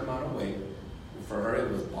do a certain amount of weight. For her,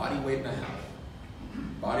 it was body weight and a half.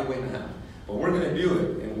 Body weight and a half. But we're going to do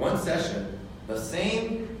it in one session, the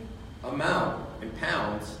same amount in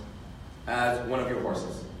pounds as one of your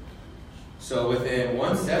horses. So within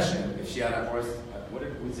one session, if she had a horse, what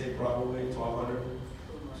did we say proper weight, 1,200?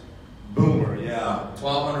 Boomer, yeah,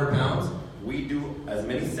 1,200 pounds. We do as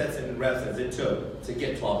many sets and reps as it took to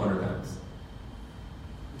get 1,200 pounds.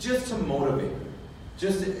 Just to motivate her.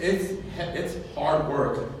 It's hard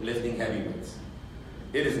work lifting heavy weights.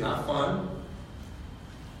 It is not fun.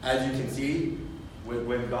 As you can see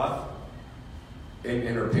with Goth in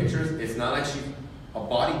her pictures, it's not like she's a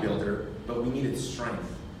bodybuilder, but we needed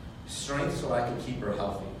strength. Strength so I could keep her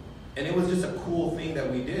healthy. And it was just a cool thing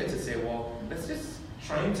that we did to say, well, let's just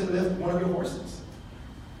train to lift one of your horses.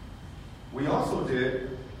 We also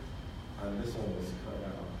did, and this one was cut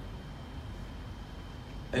out,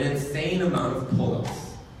 an insane amount of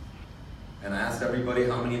pull-ups. And I asked everybody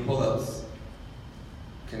how many pull-ups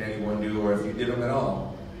can anyone do, or if you did them at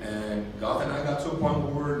all. And Goth and I got to a point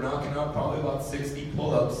where we were knocking out probably about 60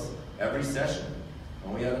 pull-ups every session.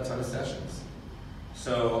 And we had a ton of sessions.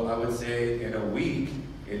 So I would say in a week,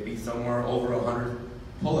 it'd be somewhere over 100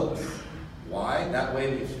 pull-ups. Why? That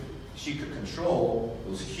way she could control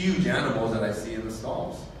those huge animals that I see in the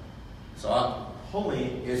stalls. So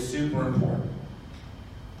pulling is super important.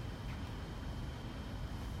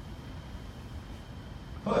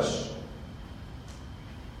 Push.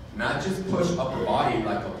 Not just push upper body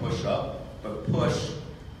like a push-up, but push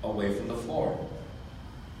away from the floor.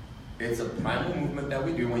 It's a primal movement that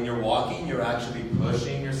we do. When you're walking, you're actually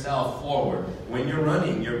pushing yourself forward. When you're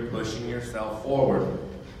running, you're pushing yourself forward.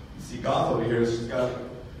 You see Goth over here, she's got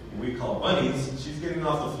what we call bunnies. She's getting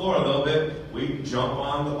off the floor a little bit. We jump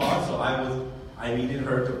on the bar, so I needed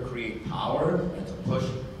her to create power and to push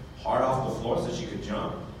hard off the floor so she could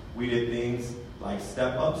jump. We did things like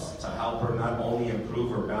step-ups to help her not only improve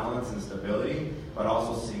her balance and stability, but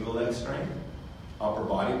also single leg strength. Upper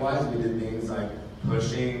body-wise, we did things like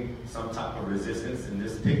pushing some type of resistance. In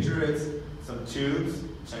this picture, it's some tubes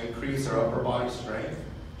to increase her upper body strength.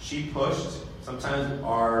 She pushed. Sometimes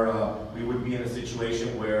we would be in a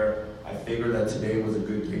situation where I figured that today was a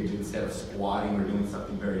good day to, instead of squatting or doing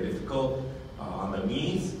something very difficult on the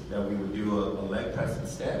knees, that we would do a leg press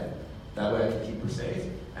instead. That way I could keep her safe.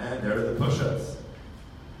 And there are the push-ups.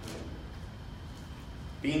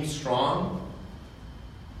 Being strong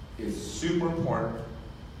is super important,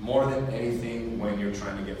 more than anything when you're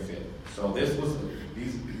trying to get fit. So these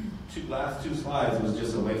last two slides was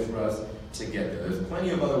just a way for us to get there. There's plenty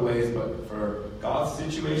of other ways, but for Goth's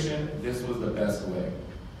situation, this was the best way.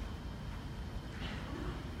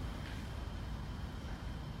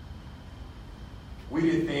 We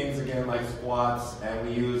did things again like squats, and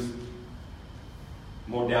we used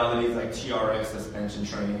modalities like TRX suspension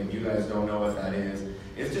training. If you guys don't know what that is,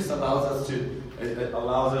 it just allows us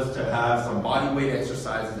to have some body weight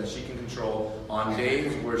exercises that she can control on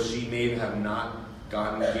days where she may have not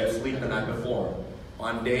gotten good sleep the night before.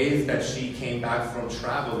 On days that she came back from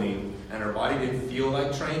traveling and her body didn't feel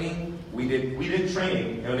like training, we did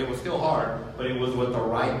training, and it was still hard, but it was with the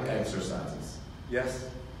right exercises. Yes?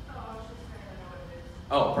 Oh, I was just trying to know what it is.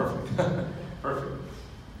 Oh, perfect. Perfect.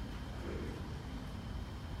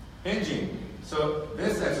 Hinging. So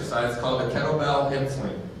this exercise is called the kettlebell hip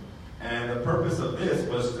swing. And the purpose of this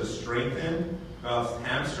was to strengthen Goth's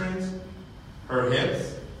hamstrings, her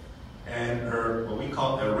hips, and her, what we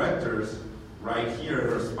call erectors, right here,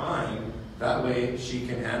 her spine. That way she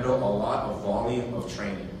can handle a lot of volume of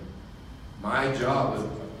training. My job was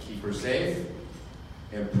to keep her safe,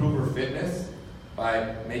 improve her fitness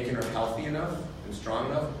by making her healthy enough and strong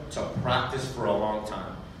enough to practice for a long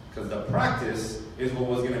time. Because the practice is what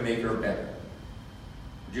was going to make her better.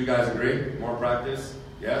 Would you guys agree? More practice?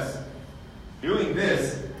 Yes? Doing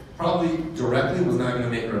this probably directly was not going to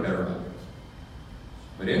make her a better rider.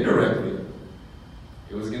 But indirectly,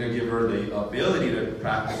 it was going to give her the ability to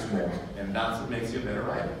practice more. And that's what makes you a better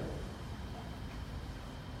rider.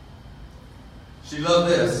 She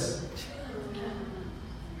loved this.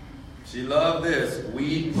 She loved this.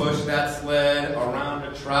 We pushed that sled around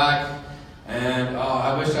the track, and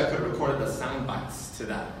I wish I could have recorded the sound bites to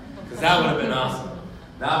that, because that would have been awesome.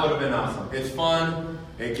 That would have been awesome. It's fun.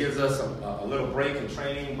 It gives us a little break in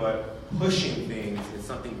training, but pushing things is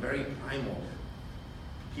something very primal.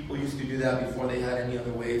 People used to do that before they had any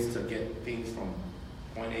other ways to get things from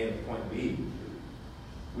point A to point B.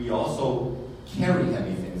 We also carry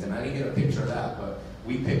heavy things, and I didn't get a picture of that, but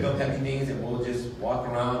we pick up heavy things and we'll just walk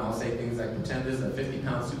around. I'll say things like, pretend this is a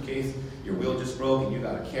 50-pound suitcase, your wheel just broke and you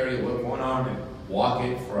got to carry it with one arm and walk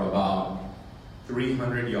it for about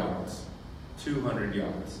 300 yards, 200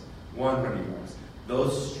 yards, 100 yards.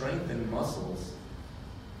 Those strengthened muscles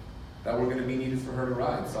that were going to be needed for her to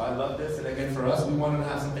ride. So I love this, and again, for us, we wanted to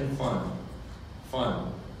have something fun.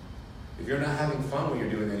 Fun. If you're not having fun when you're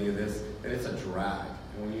doing any of this, then it's a drag.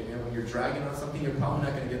 And when you're dragging on something, you're probably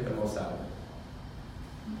not going to get the most out of it.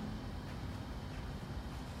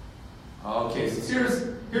 Okay, so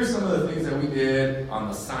here's some of the things that we did on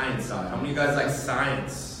the science side. How many of you guys like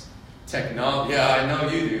science? Technology? Yeah, I know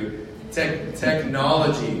you do.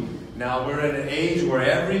 Technology. Now, we're in an age where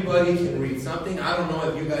everybody can read something. I don't know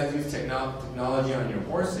if you guys use technology on your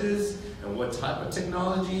horses and what type of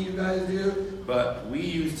technology you guys do, but we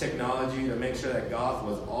use technology to make sure that Goth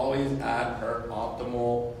was always at her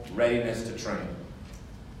optimal readiness to train.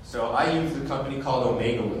 So I used a company called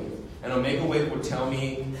Omega Wave, and Omega Wave would tell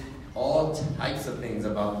me all types of things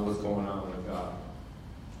about what was going on with Goth.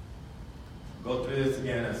 Go through this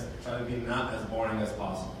again, try to be not as boring as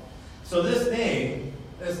possible. So this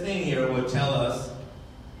thing here would tell us,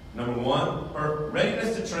 number one, her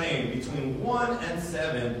readiness to train between 1 and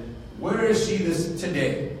 7. Where is she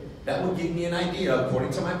today? That would give me an idea,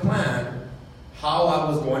 according to my plan, how I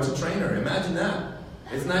was going to train her. Imagine that.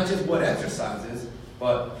 It's not just what exercises,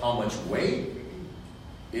 but how much weight.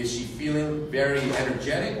 Is she feeling very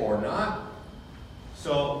energetic or not?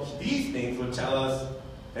 So these things would tell us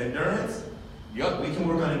endurance. Yup, we can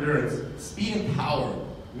work on endurance. Speed and power.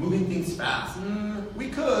 Moving things fast. We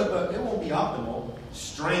could, but it won't be optimal.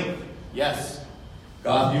 Strength. Yes.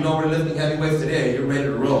 Goth, you know we're lifting heavy weights today. You're ready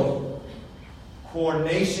to roll.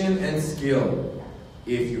 Coordination and skill.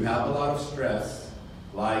 If you have a lot of stress,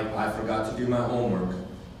 like I forgot to do my homework,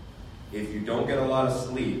 if you don't get a lot of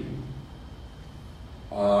sleep,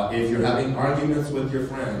 if you're having arguments with your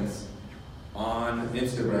friends on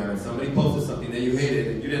Instagram and somebody posted something that you hated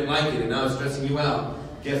and you didn't like it and now it's stressing you out,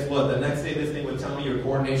 guess what? The next day this thing would tell me your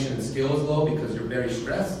coordination and skill is low because you're very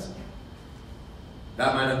stressed.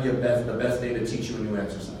 That might not be the best day to teach you a new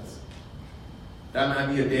exercise. That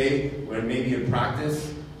might be a day where maybe in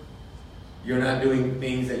practice you're not doing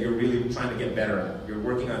things that you're really trying to get better at. You're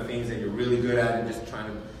working on things that you're really good at and just trying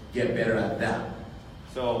to get better at that.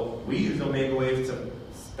 So we use Omega Wave to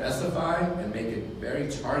specify and make it very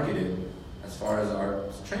targeted as far as our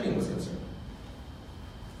training was concerned.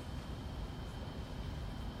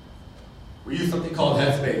 We use something called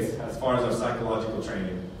Headspace as far as our psychological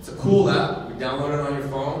training. It's a cool app. You download it on your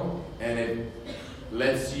phone, and it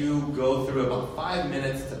lets you go through about 5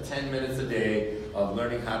 minutes to 10 minutes a day of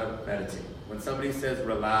learning how to meditate. When somebody says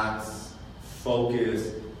relax,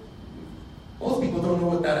 focus, most people don't know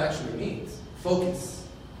what that actually means. Focus.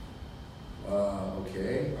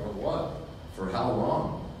 Okay, on what? For how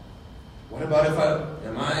long? What about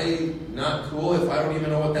am I not cool if I don't even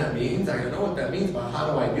know what that means? I know what that means, but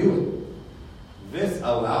how do I do it? This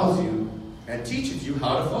allows you and teaches you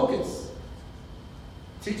how to focus.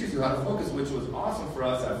 Teaches you how to focus, which was awesome for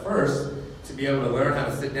us at first, to be able to learn how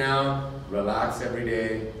to sit down, relax every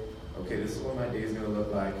day. Okay, this is what my day is going to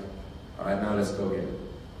look like. All right, now let's go get it.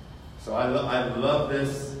 So I love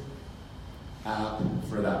this app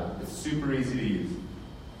for that. It's super easy to use.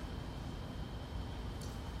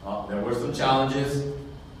 There were some challenges.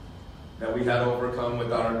 that we had to overcome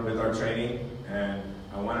with our training, and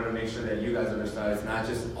I wanted to make sure that you guys understand it's not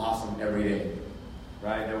just awesome every day,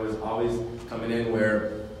 right? There was always coming in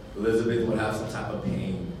where Elisabeth would have some type of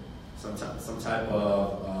pain, some type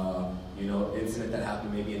of incident that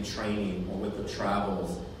happened maybe in training or with the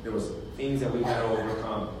travels. There was things that we had to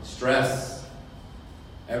overcome. Stress.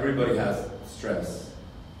 Everybody has stress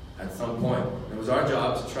at some point. It was our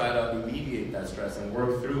job to try to alleviate that stress and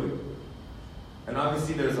work through it. And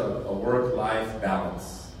obviously there's a work-life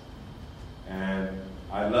balance. And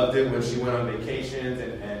I loved it when she went on vacations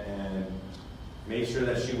and made sure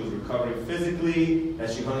that she was recovering physically,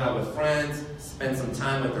 that she hung out with friends, spent some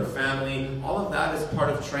time with her family. All of that is part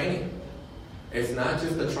of training. It's not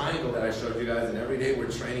just the triangle that I showed you guys and every day we're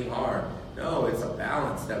training hard. No, it's a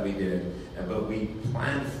balance that we did, but we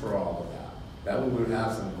planned for all of that. That we would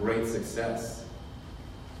have some great success.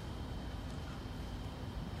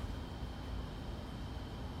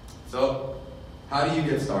 So, how do you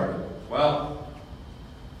get started? Well,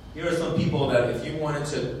 here are some people that if you wanted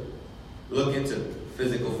to look into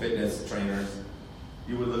physical fitness trainers,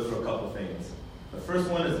 you would look for a couple things. The first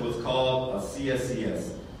one is what's called a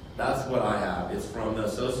CSCS. That's what I have. It's from the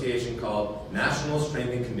association called National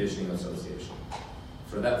Strength and Conditioning Association.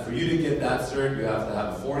 For you to get that cert, you have to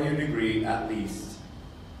have a 4-year degree at least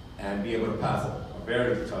and be able to pass a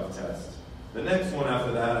very tough test. The next one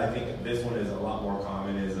after that, I think this one is a lot more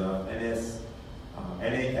common, is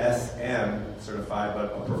NASM certified,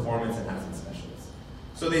 but a performance enhancement specialist.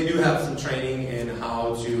 So they do have some training in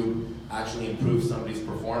how to actually improve somebody's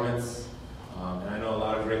performance. And I know a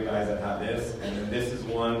lot of great guys that have this. And then this is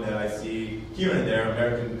one that I see here and there,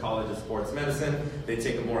 American College of Sports Medicine. They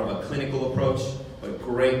take a more of a clinical approach, but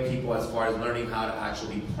great people as far as learning how to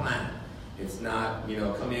actually plan. It's not,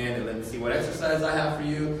 come in and let me see what exercise I have for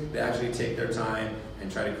you. They actually take their time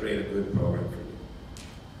and try to create a good program for you.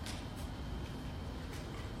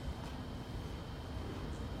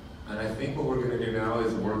 And I think what we're going to do now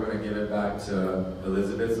is we're going to give it back to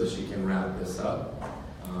Elisabeth so she can wrap this up.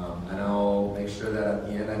 And I'll make sure that at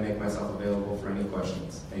the end I make myself available for any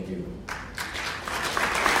questions. Thank you.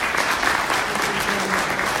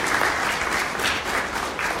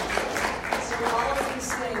 So all of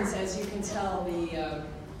these things, as you can tell, the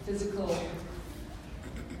physical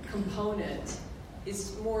component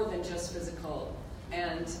is more than just physical,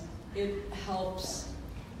 and it helps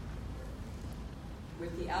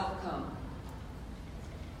with the outcome.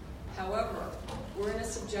 However, we're in a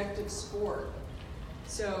subjective sport.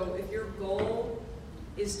 So if your goal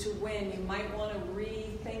is to win, you might want to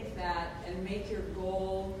rethink that and make your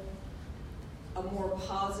goal a more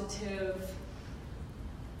positive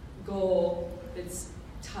goal that's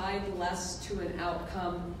tied less to an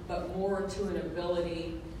outcome, but more to an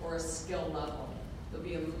ability or a skill level. You'll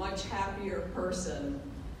be a much happier person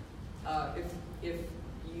if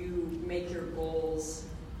you make your goals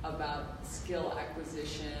about skill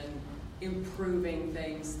acquisition, improving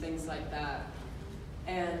things like that.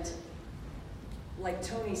 And like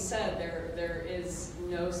Tony said, there is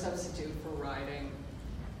no substitute for riding,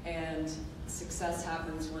 and success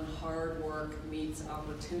happens when hard work meets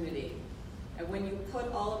opportunity. And when you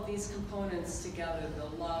put all of these components together, the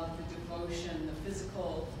love, the devotion, the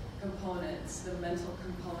physical components, the mental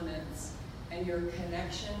components, and your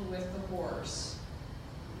connection with the horse,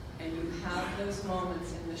 and you have those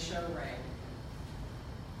moments in the show ring,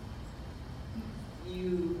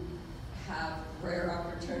 you have rare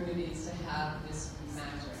opportunities to have this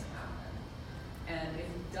magic happen. And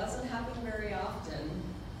it doesn't happen very often,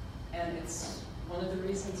 and it's one of the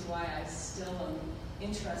reasons why I still am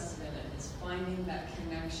interested in it, is finding that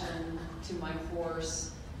connection to my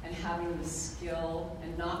horse and having the skill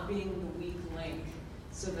and not being the weak link,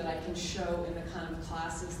 so that I can show in the kind of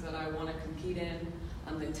classes that I want to compete in,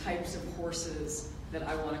 on the types of horses that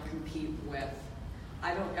I want to compete with.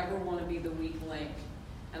 I don't ever want to be the weak link,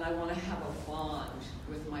 and I want to have a bond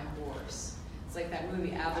with my horse. It's like that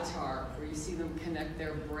movie Avatar, where you see them connect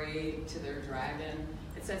their braid to their dragon.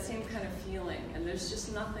 It's that same kind of feeling, and there's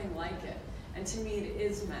just nothing like it. And to me, it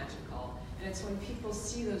is magical. And it's when people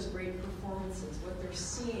see those great performances, what they're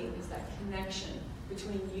seeing is that connection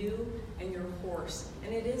between you and your horse.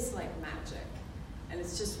 And it is like magic. And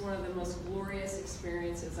it's just one of the most glorious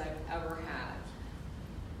experiences I've ever had.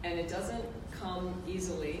 And it doesn't come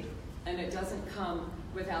easily, and it doesn't come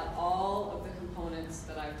without all of the components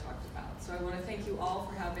that I've talked about. So I want to thank you all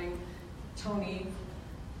for having Tony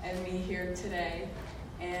and me here today.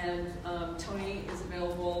 And Tony is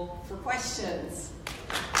available for questions.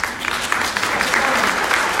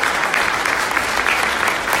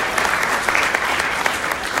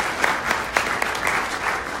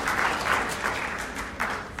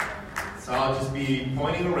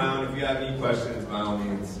 around if you have any questions, by all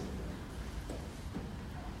means.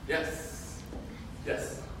 Yes.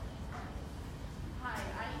 Yes. Hi,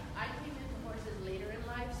 I came into horses later in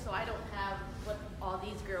life, so I don't have what all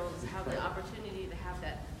these girls have the opportunity to have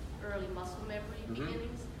that early muscle memory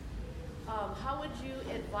beginnings. How would you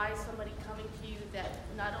advise somebody coming to you that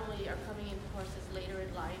not only are coming into horses later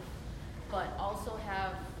in life, but also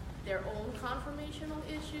have their own conformational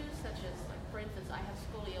issues, such as, like, for instance, I have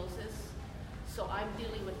scoliosis, so I'm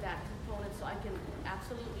dealing with that component, so I can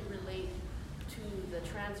absolutely relate to the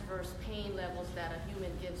transverse pain levels that a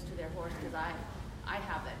human gives to their horse, because I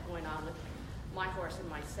have that going on with my horse and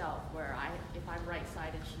myself, where if I'm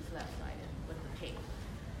right-sided, she's left-sided with the pain.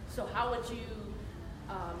 So how would you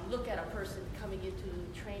look at a person coming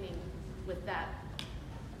into training with that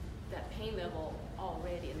pain level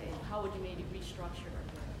already, and how would you maybe restructure it?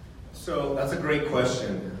 So that's a great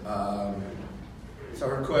question. So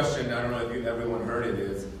her question, I don't know if everyone heard it,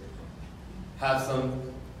 is have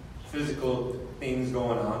some physical things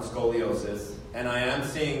going on, scoliosis, and I am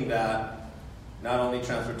seeing that not only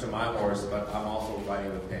transferred to my horse, but I'm also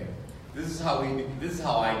riding with pain. This is how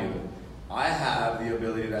I do it. I have the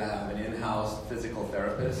ability to have an in-house physical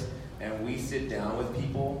therapist, and we sit down with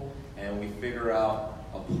people and we figure out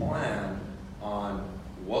a plan on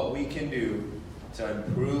what we can do to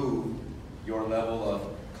improve your level of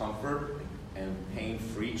comfort and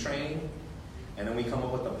pain-free training, and then we come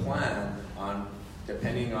up with a plan on,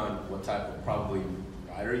 depending on what type of probably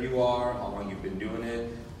rider you are, how long you've been doing it,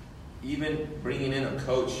 even bringing in a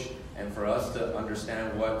coach, and for us to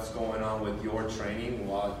understand what's going on with your training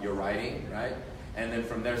while you're riding, right? And then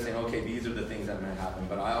from there saying, okay, these are the things that may happen.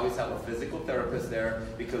 But I always have a physical therapist there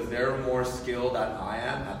because they're more skilled than I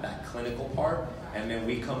am at that clinical part. And then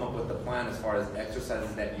we come up with the plan as far as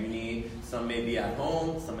exercises that you need. Some may be at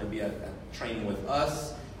home, some may be at training with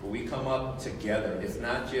us. But we come up together. It's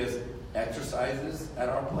not just exercises at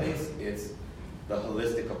our place, it's the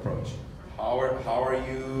holistic approach. How are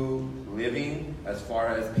you living as far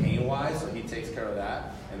as pain-wise? So he takes care of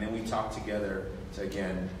that. And then we talk together to,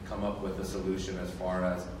 again, come up with a solution as far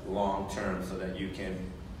as long-term so that you can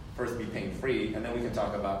first be pain-free, and then we can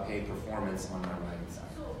talk about pain performance on my riding side.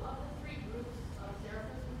 So of the 3 groups of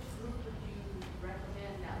therapists, which group would you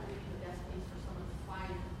recommend that would be the best place for someone to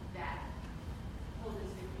find that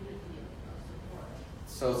holistic unity of support?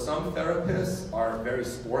 So some therapists are very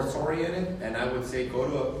sports-oriented, and I would say go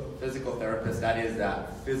to a physical therapist that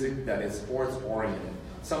is sports-oriented.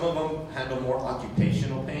 Some of them handle more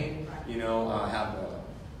occupational pain, have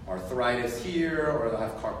arthritis here, or they'll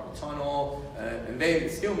have carpal tunnel, and they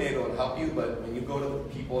still may be able to help you, but when you go to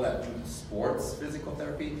the people that do sports physical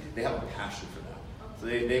therapy, they have a passion for that. So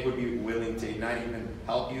they would be willing to not even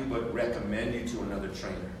help you, but recommend you to another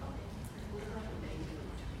trainer.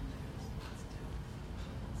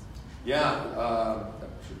 Yeah,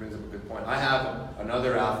 she brings up a good point. I have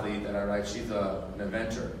another athlete that I ride. She's an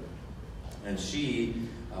eventer, and she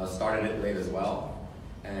started it late as well.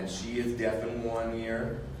 And she is deaf in one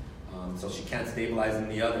ear, so she can't stabilize in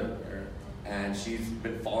the other ear. And she's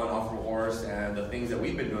been falling off her horse, and the things that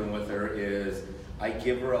we've been doing with her is I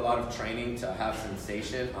give her a lot of training to have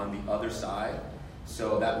sensation on the other side,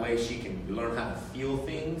 so that way she can learn how to feel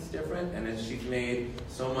things different, and then she's made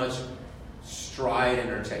so much stride in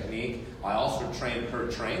her technique. I also train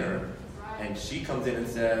her trainer, and she comes in and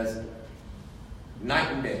says,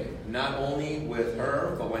 night and day, not only with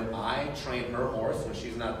her, but when I train her horse, when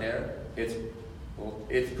she's not there, it's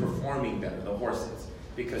performing better, the horse is,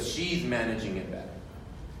 because she's managing it better.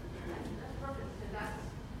 That's perfect, because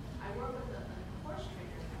I work with a horse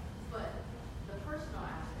trainer, but the personal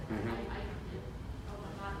aspect, oh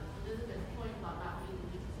my God, Elisabeth's point about not being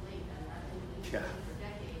weeks late, I've been doing this for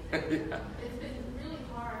decades. Yeah. It's been really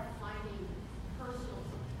hard finding personal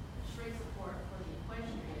straight support for the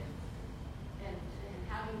equestrian, and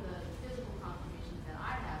having the physical complications that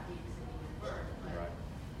I have being sitting at birth. But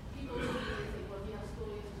people immediately think, well, you have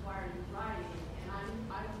scoliosis, why are you riding? And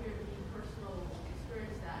I'm here to be personal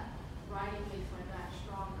experience that riding makes my back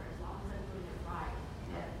stronger as long as I'm doing it right.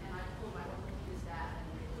 And I told my orthopedist that,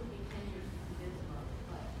 and it took me 10 years to convince him of it.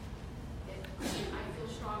 But I feel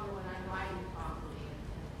stronger when I'm riding properly.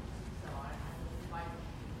 So I invite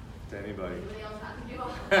To anybody. anybody else not to give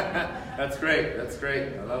up. That's great. That's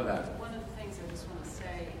great. I love that. One of the things I just want to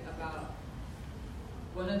say about,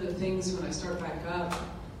 one of the things when I start back up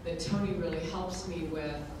that Tony really helps me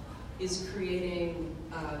with is creating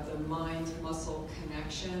the mind-muscle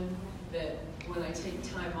connection that when I take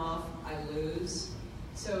time off, I lose.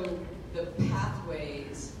 So the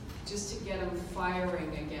pathways, just to get them firing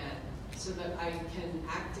again, so that I can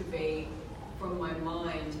activate from my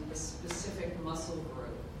mind a specific muscle group.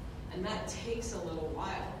 And that takes a little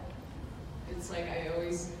while. It's like I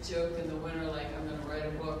always joke in the winter, like I'm going to write a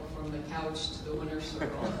book from the couch to the winter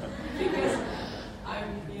circle. Because I'm,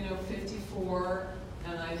 54,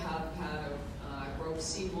 and I have had a broke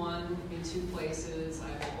C1 in 2 places. I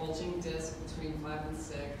have a bulging disc between 5 and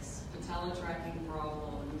 6, patella tracking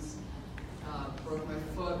problems, broke my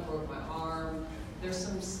foot, broke my arm. There's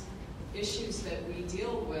some issues that we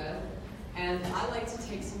deal with, and I like to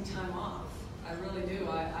take some time off. I really do.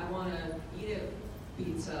 I want to eat a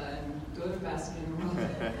pizza and go to Baskin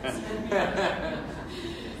Robbins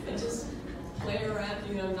and just play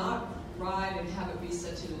around, not ride and have it be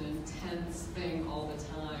such an intense thing all the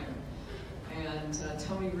time. And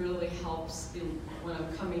Tony really helps when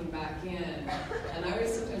I'm coming back in. And I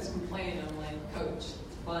always sometimes complain, I'm like, Coach,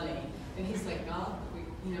 it's funny. And he's like, God,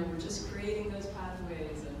 we're just creating those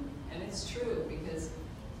pathways. And it's true, because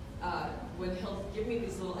when he'll give me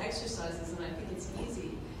these little exercises and I think it's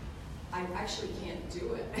easy, I actually can't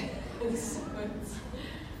do it. So it's...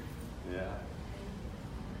 Yeah.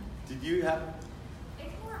 Did you have...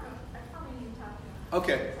 It's more of a comment you talked about.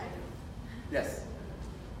 Okay. Yes.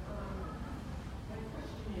 My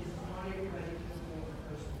question is, not everybody can go to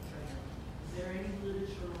personal training. Is there any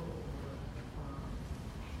literature or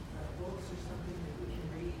books or something that we can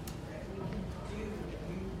read that we can do that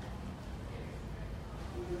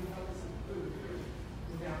you would help us improve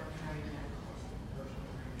without having that cost of personal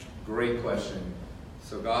training? Great question.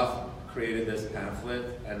 So Goth created this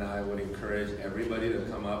pamphlet, and I would encourage everybody to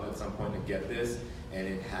come up at some point to get this. And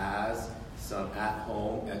it has some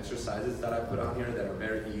at-home exercises that I put on here that are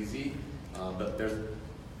very easy. But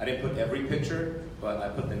I didn't put every picture, but I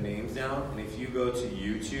put the names down. And if you go to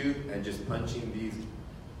YouTube and just punch in these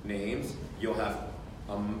names, you'll have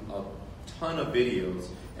a ton of videos.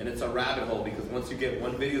 And it's a rabbit hole, because once you get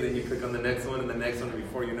one video, then you click on the next one and the next one, and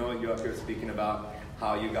before you know it, you're up here speaking about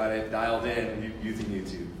how you got it dialed in using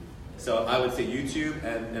YouTube. So I would say YouTube,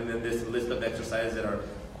 and then this list of exercises that are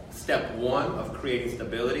step 1 of creating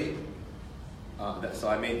stability. So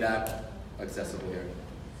I made that accessible here.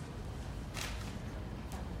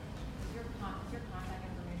 Your contact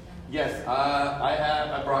information. Yes,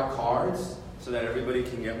 I brought cards so that everybody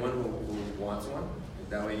can get one who wants one.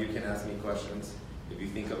 That way you can ask me questions if you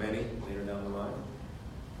think of any later down the line.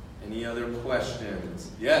 Any other questions?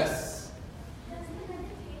 Yes? Does the meditation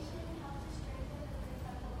help to strengthen the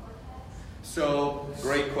prefrontal cortex? So,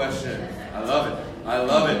 great question. I love it. I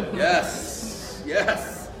love it. Yes.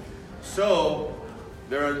 Yes. So,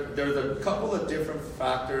 there's a couple of different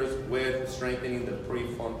factors with strengthening the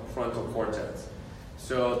prefrontal cortex.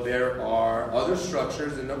 So, there are other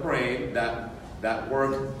structures in the brain that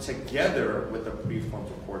work together with the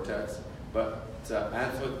prefrontal cortex. But to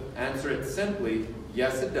answer it simply,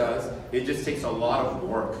 yes, it does. It just takes a lot of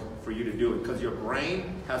work for you to do it, because your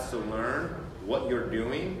brain has to learn what you're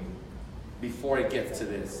doing before it gets to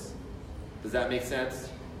this. Does that make sense?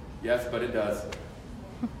 Yes, but it does.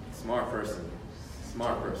 Smart person.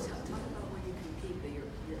 Smart person. Talk about when you compete that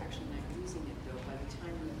you're actually not using it, though. By the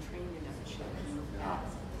time you've trained enough, it should move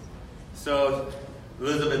fast. So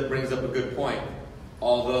Elisabeth brings up a good point.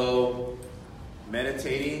 Although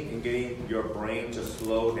meditating and getting your brain to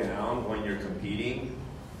slow down when you're competing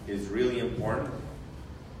is really important,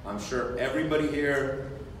 I'm sure everybody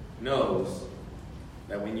here knows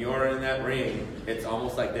that when you're in that ring, it's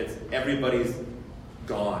almost like everybody's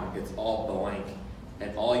gone. It's all blank.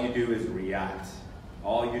 And all you do is react.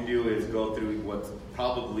 All you do is go through what's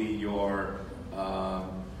probably your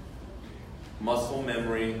muscle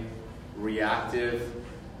memory, reactive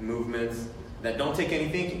movements that don't take any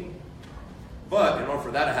thinking. But in order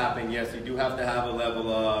for that to happen, yes, you do have to have a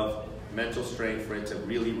level of mental strength for it to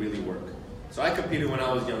really, really work. So I competed when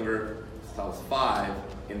I was younger, since I was 5,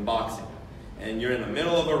 in boxing. And you're in the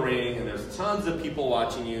middle of a ring, and there's tons of people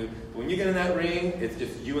watching you. But when you get in that ring, it's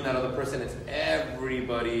just you and that other person. It's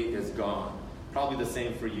everybody is gone. Probably the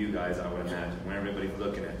same for you guys, I would imagine, when everybody's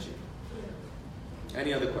looking at you.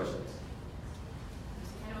 Any other questions?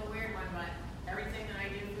 It's kind of a weird one, but everything that I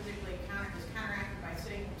do physically is counteracted by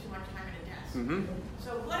sitting too much time at a desk. Mm-hmm.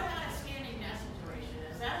 So what about a standing desk situation?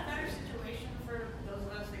 Is that a better situation for those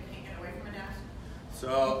of us that can't get away from a desk?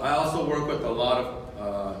 So I also work with a lot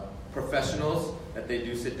of professionals that they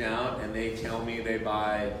do sit down, and they tell me they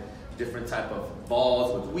buy different type of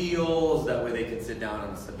balls with wheels. That way they can sit down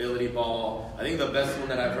on a stability ball. I think the best one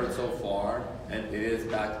that I've heard so far, and it is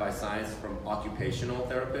backed by science from occupational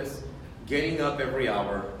therapists, getting up every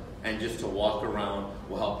hour and just to walk around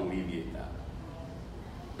will help alleviate that.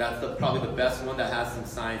 That's probably the best one that has some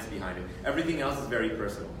science behind it. Everything else is very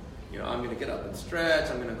personal. You know, I'm going to get up and stretch.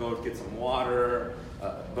 I'm going to go get some water.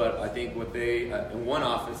 But I think what they, in one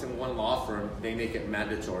office, in one law firm, they make it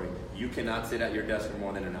mandatory. You cannot sit at your desk for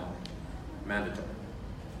more than an hour. Mandatory.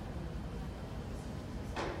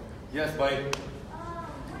 Yes, buddy? What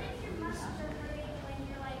if your muscles are hurting when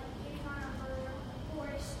you're like getting on a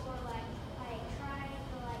horse or like trying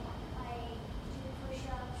to like do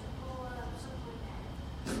push-ups or pull-ups, something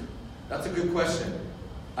like that? That's a good question.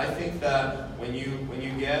 I think that when you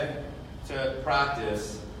get to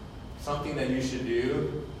practice, something that you should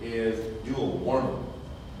do is do a warm-up.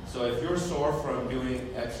 So if you're sore from doing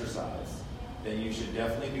exercise, then you should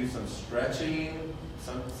definitely do some stretching,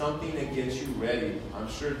 something that gets you ready. I'm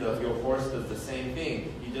sure your horse does the same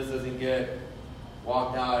thing. He just doesn't get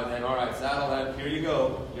walked out and then, all right, saddle that, here you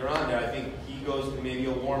go, you're on there. I think he goes to maybe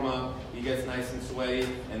a warm-up, he gets nice and sweaty,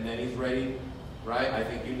 and then he's ready, right? I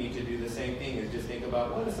think you need to do the same thing, is just think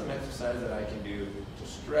about what is some exercise that I can do to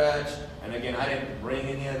stretch. And again, I didn't bring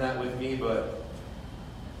any of that with me, but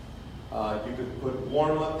you could put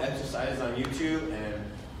warm-up exercises on YouTube and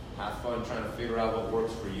have fun trying to figure out what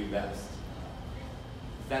works for you best.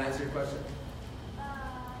 Does that answer your question?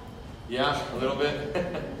 Yeah, a little bit? What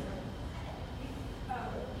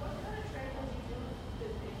kind of training do you do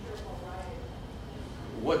with injury while riding?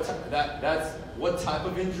 What type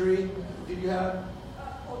of injury did you have?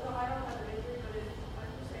 Well, no, I don't have an injury, but I'm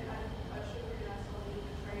saying I had a concussion, and I still need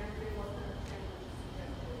to train. I'm doing what they're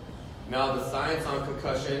training. Now, the science on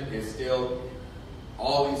concussion is still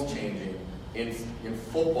always changing. In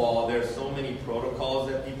football, there's so many protocols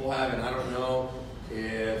that people have, and I don't know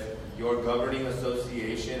if your governing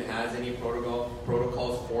association has any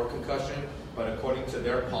protocols for concussion, but according to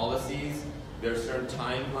their policies, there's certain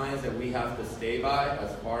timelines that we have to stay by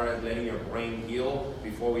as far as letting your brain heal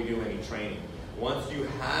before we do any training. Once you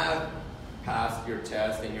have passed your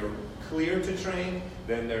test and you're clear to train,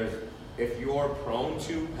 then if you're prone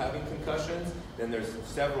to having concussions, then there's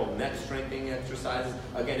several neck strengthening exercises.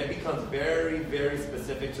 Again, it becomes very, very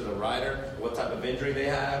specific to the rider, what type of injury they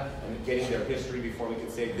have, and getting their history before we can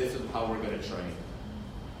say this is how we're going to train.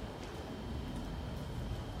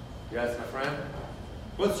 Yes, my friend?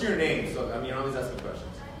 What's your name? So, you're always asking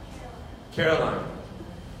questions. Caroline.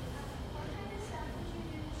 What kind of stuff would you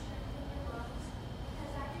do to strengthen your lungs?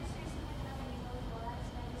 Because I just recently done a nose blast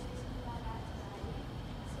and I just recently got back to riding.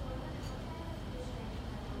 So what kind of strengthening my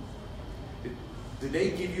lungs? Did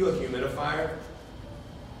they give you a humidifier?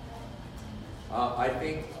 I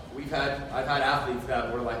think I've had athletes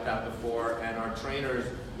that were like that before, and our trainers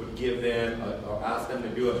would give them or ask them to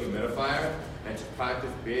do a humidifier and to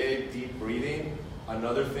practice big, deep breathing.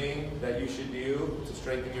 Another thing that you should do to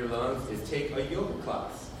strengthen your lungs is take a yoga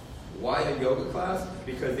class. Why a yoga class?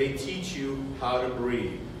 Because they teach you how to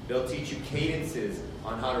breathe. They'll teach you cadences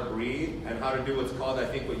on how to breathe and how to do what's called, I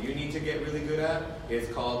think what you need to get really good at is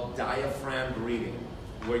called diaphragm breathing,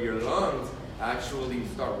 where your lungs actually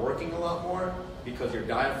start working a lot more because your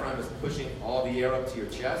diaphragm is pushing all the air up to your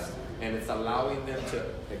chest and it's allowing them to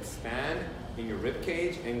expand in your rib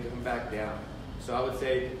cage and come back down. So I would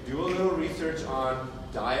say do a little research on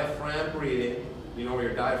diaphragm breathing. You know where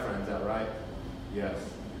your diaphragm's at, right? Yes.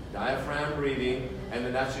 Diaphragm breathing, and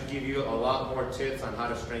then that should give you a lot more tips on how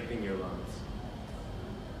to strengthen your lungs.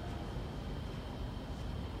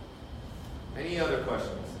 Any other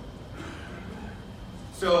questions?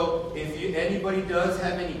 So if anybody does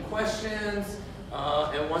have any questions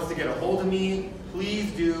and wants to get a hold of me,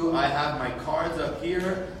 please do. I have my cards up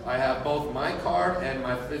here. I have both my card and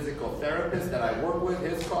my physical therapist that I work with,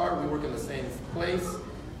 his card. We work in the same place.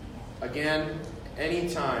 Again,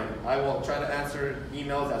 anytime. I will try to answer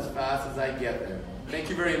emails as fast as I get them. Thank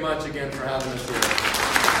you very much again for having us here.